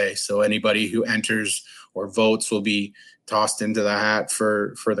that away. So anybody who enters or votes will be tossed into the hat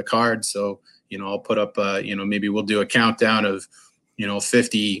for the card. So, I'll put up, maybe we'll do a countdown of,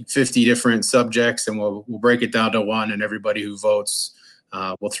 50 different subjects, and we'll break it down to one, and everybody who votes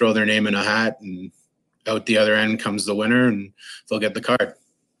will throw their name in a hat, and out the other end comes the winner, and they'll get the card.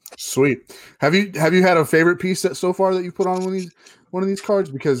 Sweet. Have you had a favorite piece so far that you put on one of these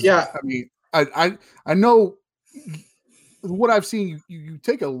cards? Because yeah, I mean, I know what I've seen. You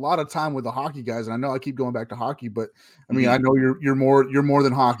take a lot of time with the hockey guys, and I know I keep going back to hockey, but I mean, I know you're more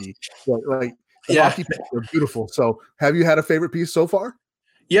than hockey. But like, the hockey picks are beautiful. So, have you had a favorite piece so far?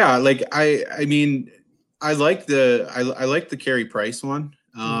 Yeah, like I mean, I like the Carey Price one.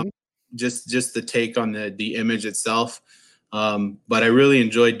 Just the take on the image itself. But I really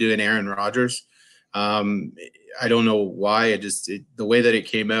enjoyed doing Aaron Rodgers. I don't know why. The way that it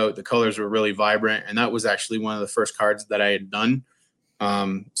came out, the colors were really vibrant, and that was actually one of the first cards that I had done.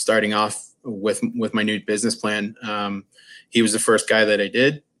 Starting off with my new business plan, he was the first guy that I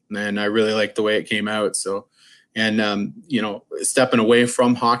did. And I really liked the way it came out. So, and, stepping away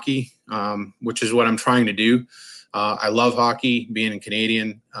from hockey, which is what I'm trying to do. I love hockey, being a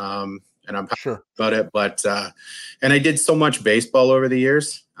Canadian, and I'm passionate about it. But, and I did so much baseball over the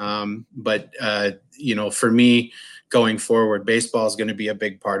years. But for me going forward, baseball is going to be a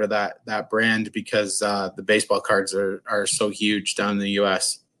big part of that brand because the baseball cards are so huge down in the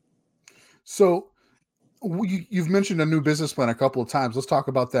US. So, you've mentioned a new business plan a couple of times. Let's talk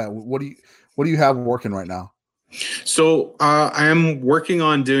about that. What do you have working right now? So I am working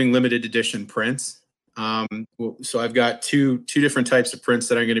on doing limited edition prints. So I've got two different types of prints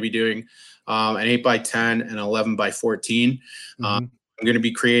that I'm going to be doing, an 8x10 and 11x14. I'm going to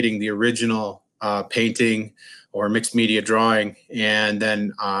be creating the original painting or mixed media drawing, and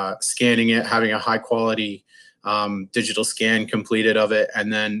then scanning it, having a high quality digital scan completed of it,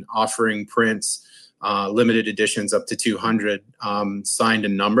 and then offering prints, limited editions up to 200, signed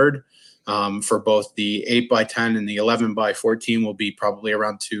and numbered. For both the 8x10 and the 11x14 will be probably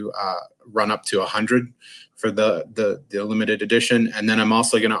around to run up to 100 for the limited edition. And then I'm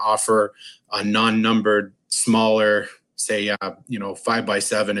also going to offer a non-numbered, smaller, say,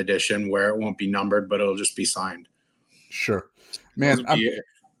 5x7 edition where it won't be numbered, but it'll just be signed. Sure, man.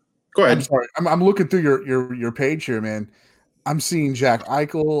 Go ahead. I'm sorry. I'm looking through your page here, man. I'm seeing Jack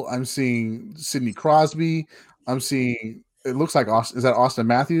Eichel. I'm seeing Sidney Crosby. I'm seeing. It looks like Austin. Is that Austin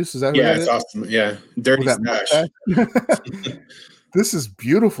Matthews? Is that it's Austin? Yeah, dirty stash. This is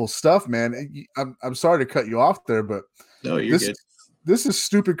beautiful stuff, man. I'm sorry to cut you off there, but no, you're good. This is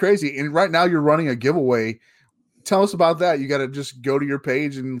stupid crazy. And right now you're running a giveaway. Tell us about that. You got to just go to your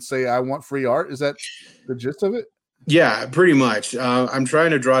page and say, "I want free art." Is that the gist of it? Yeah, pretty much. I'm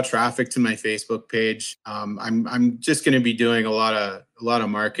trying to draw traffic to my Facebook page. I'm just going to be doing a lot of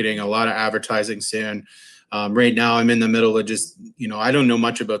marketing, a lot of advertising soon. Right now, I'm in the middle of just, I don't know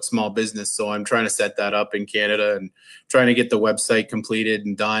much about small business, so I'm trying to set that up in Canada and trying to get the website completed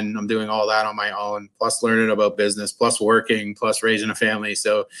and done. I'm doing all that on my own, plus learning about business, plus working, plus raising a family.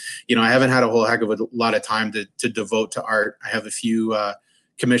 So, I haven't had a whole heck of a lot of time to devote to art. I have a few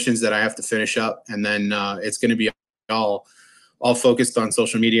commissions that I have to finish up, and then it's going to be all focused on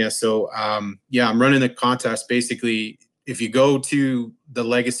social media. So I'm running the contest. Basically, if you go to the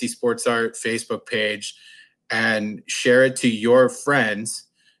Legacy Sports Art Facebook page and share it to your friends,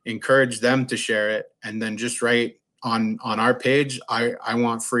 encourage them to share it, and then just write on our page, I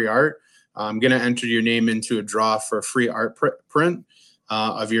want free art. I'm going to enter your name into a draw for a free art print.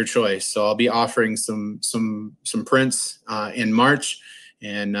 of your choice. So I'll be offering some prints in March,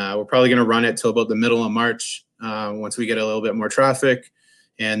 and we're probably going to run it till about the middle of March once we get a little bit more traffic.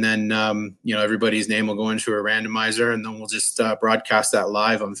 And then, everybody's name will go into a randomizer, and then we'll just broadcast that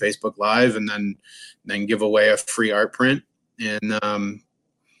live on Facebook Live, and then give away a free art print, and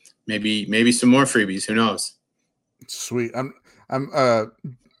maybe some more freebies. Who knows? Sweet. I'm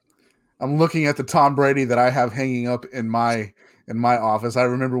looking at the Tom Brady that I have hanging up in my office. I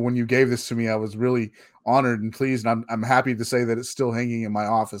remember when you gave this to me, I was really honored and pleased, and I'm happy to say that it's still hanging in my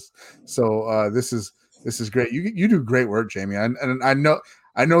office. So this is great. You do great work, Jamie. And I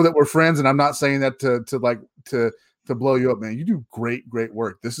know that we're friends, and I'm not saying that to blow you up, man. You do great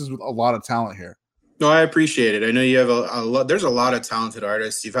work. This is a lot of talent here. No, I appreciate it. I know you have a lot. There's a lot of talented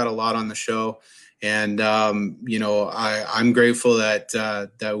artists. You've had a lot on the show, and I'm grateful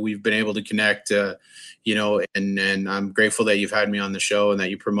that we've been able to connect. And I'm grateful that you've had me on the show and that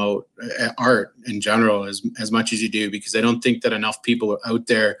you promote art in general as much as you do, because I don't think that enough people out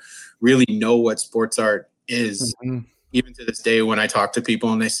there really know what sports art is. Mm-hmm. Even to this day, when I talk to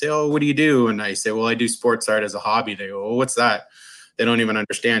people and they say, "Oh, what do you do?" and I say, "Well, I do sports art as a hobby." They go, "Well, what's that?" They don't even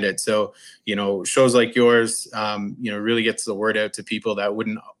understand it. So, shows like yours, really gets the word out to people that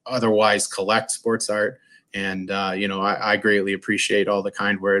wouldn't otherwise collect sports art. And, I greatly appreciate all the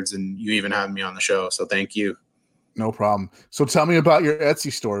kind words, and you even having me on the show. So thank you. No problem. So tell me about your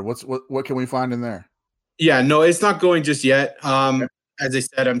Etsy store. What can we find in there? Yeah, no, it's not going just yet. Okay. As I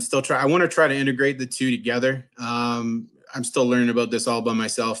said, I'm still trying. I want to try to integrate the two together. I'm still learning about this all by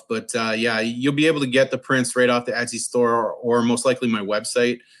myself, but you'll be able to get the prints right off the Etsy store or most likely my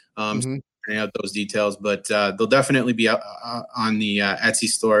website. Figuring out those details, but they'll definitely be on the Etsy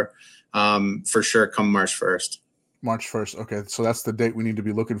store for sure come March 1st. March 1st. Okay, so that's the date we need to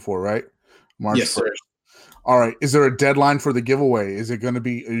be looking for, right? March 1st. Yes, sir. All right. Is there a deadline for the giveaway? Are you going to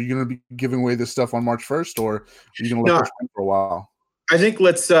be giving away this stuff on March 1st, or are you going to let this run for a while? I think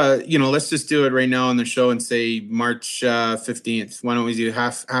let's just do it right now on the show and say March 15th. Why don't we do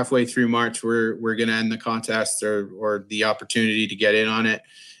halfway through March? We're going to end the contest or the opportunity to get in on it,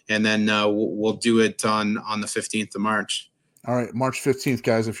 and then we'll do it on the 15th of March. All right, March 15th,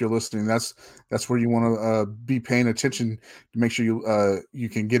 guys. If you're listening, that's where you want to be paying attention to make sure you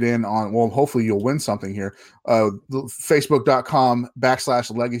can get in on. Well, hopefully you'll win something here.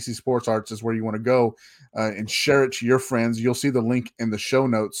 Facebook.com/Legacy Sports Arts is where you want to go and share it to your friends. You'll see the link in the show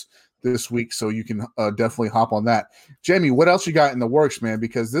notes this week, so you can definitely hop on that. Jamie, what else you got in the works, man?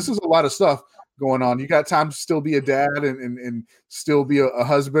 Because this is a lot of stuff going on. You got time to still be a dad and still be a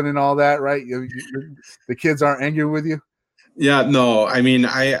husband and all that, right? The kids aren't angry with you. Yeah, no, I mean,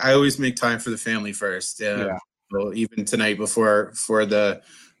 I always make time for the family first. Yeah. Well, even tonight before the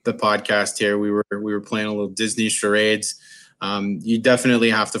podcast here, we were playing a little Disney charades. You definitely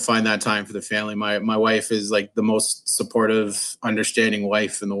have to find that time for the family. My wife is like the most supportive, understanding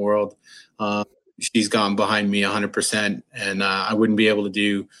wife in the world. She's gone behind me 100%, and I wouldn't be able to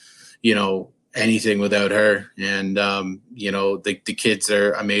do, anything without her. And the kids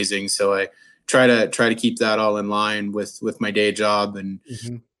are amazing. So I try to keep that all in line with my day job, and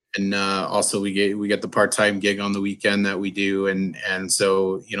also we get the part-time gig on the weekend that we do, and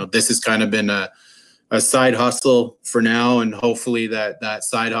so this has kind of been a side hustle for now, and hopefully that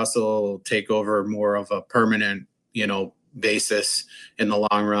side hustle will take over more of a permanent basis in the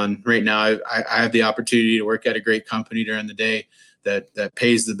long run. Right now I have the opportunity to work at a great company during the day that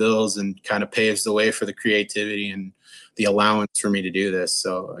pays the bills and kind of paves the way for the creativity and the allowance for me to do this.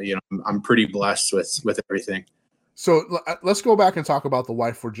 So, I'm pretty blessed with everything. So let's go back and talk about the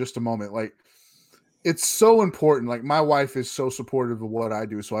wife for just a moment. Like, it's so important. Like, my wife is so supportive of what I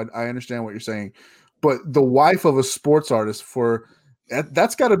do. So I understand what you're saying, but the wife of a sports artist,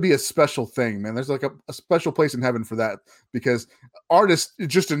 that's got to be a special thing, man. There's like a special place in heaven for that, because artists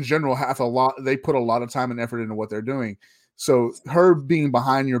just in general they put a lot of time and effort into what they're doing. So her being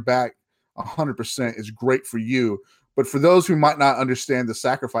behind your back 100% is great for you. But for those who might not understand the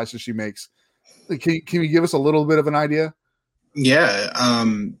sacrifices she makes, can you give us a little bit of an idea? Yeah. I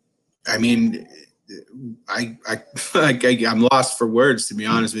mean, I'm lost for words, to be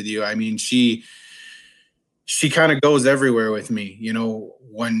honest with you. I mean, she kind of goes everywhere with me,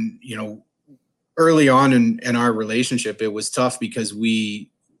 when, early on in our relationship, it was tough because we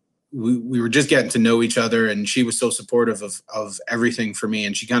were just getting to know each other, and she was so supportive of everything for me.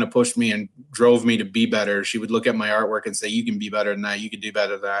 And she kind of pushed me and drove me to be better. She would look at my artwork and say, "You can be better than that. You can do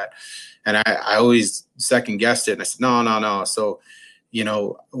better than that." And I always second guessed it. And I said, no. So,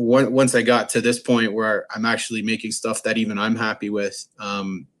 once I got to this point where I'm actually making stuff that even I'm happy with,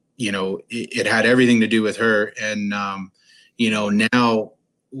 it had everything to do with her. And, now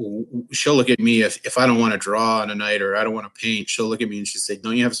she'll look at me if I don't want to draw on a night or I don't want to paint, she'll look at me and she'll say,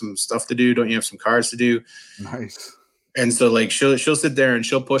 don't you have some stuff to do? Don't you have some cards to do? Nice. And so like, she'll sit there and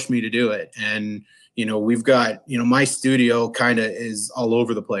she'll push me to do it. And, we've got, my studio kind of is all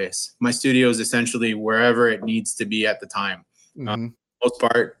over the place. My studio is essentially wherever it needs to be at the time. Mm-hmm. Most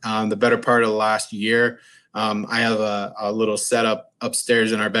part, the better part of the last year, I have a little setup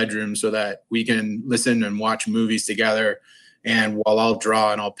upstairs in our bedroom so that we can listen and watch movies together. And while I'll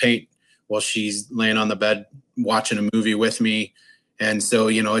draw and I'll paint while she's laying on the bed watching a movie with me. And so,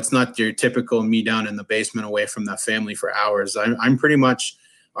 it's not your typical me down in the basement away from the family for hours. I'm pretty much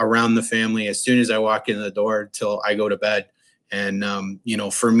around the family as soon as I walk in the door till I go to bed. And,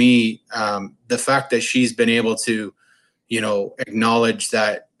 for me, the fact that she's been able to, acknowledge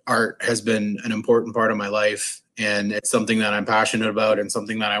that art has been an important part of my life and it's something that I'm passionate about and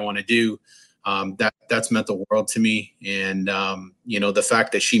something that I want to do. That's meant the world to me. And, the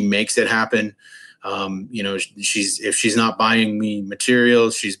fact that she makes it happen, if she's not buying me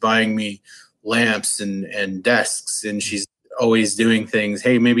materials, she's buying me lamps and desks, and she's always doing things.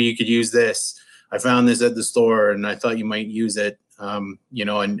 Hey, maybe you could use this. I found this at the store and I thought you might use it. And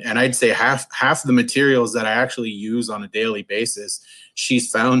I'd say half the materials that I actually use on a daily basis,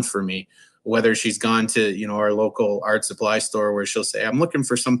 she's found for me, whether she's gone to, our local art supply store where she'll say, I'm looking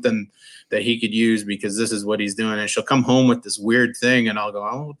for something that he could use because this is what he's doing. And she'll come home with this weird thing and I'll go,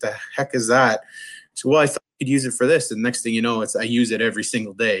 oh, what the heck is that? So, well, I thought you could use it for this. And next thing you know, I use it every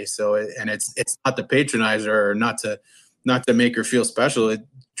single day. So, and it's not to patronize her or not to make her feel special. It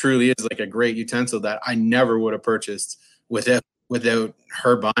truly is like a great utensil that I never would have purchased without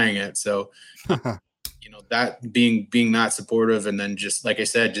her buying it. So, that being that supportive, and then just like I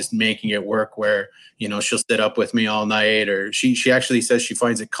said, just making it work where, she'll sit up with me all night, or she actually says she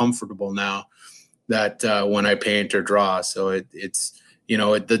finds it comfortable now that when I paint or draw. So it's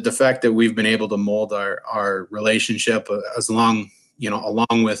the fact that we've been able to mold our relationship along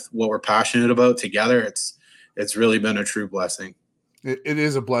with what we're passionate about together, it's really been a true blessing. It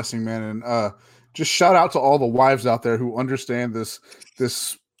is a blessing, man. And just shout out to all the wives out there who understand this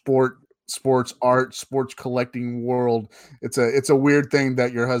sports art, sports collecting world. It's a weird thing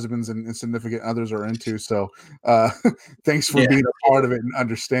that your husbands and significant others are into. So thanks for being a part of it and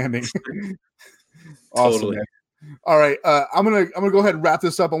understanding. Awesome. Totally. Man. All right. I'm gonna go ahead and wrap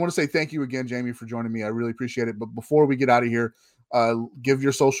this up. I want to say thank you again, Jamie, for joining me. I really appreciate it. But before we get out of here, give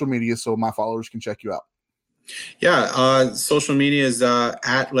your social media so my followers can check you out. Yeah, social media is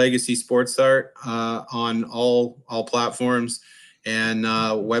at Legacy Sports Art on all platforms, and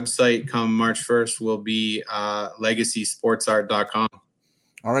website come March 1st will be legacysportsart.com.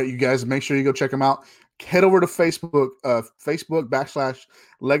 All right, you guys, make sure you go check them out. Head over to Facebook,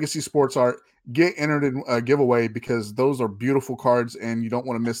 /Legacy Sports Art. Get entered in a giveaway because those are beautiful cards, and you don't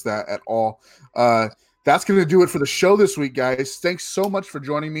want to miss that at all. That's going to do it for the show this week, guys. Thanks so much for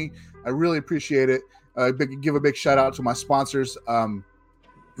joining me. I really appreciate it. Give a big shout out to my sponsors.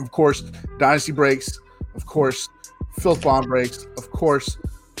 Of course, Dynasty Breaks. Of course, Filth Bomb Breaks. Of course,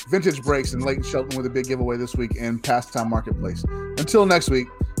 Vintage Breaks and Leighton Shelton with a big giveaway this week, and Pastime Marketplace. Until next week,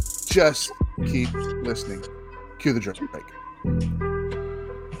 just keep listening. Cue the drip break.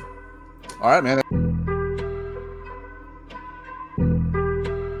 All right, man.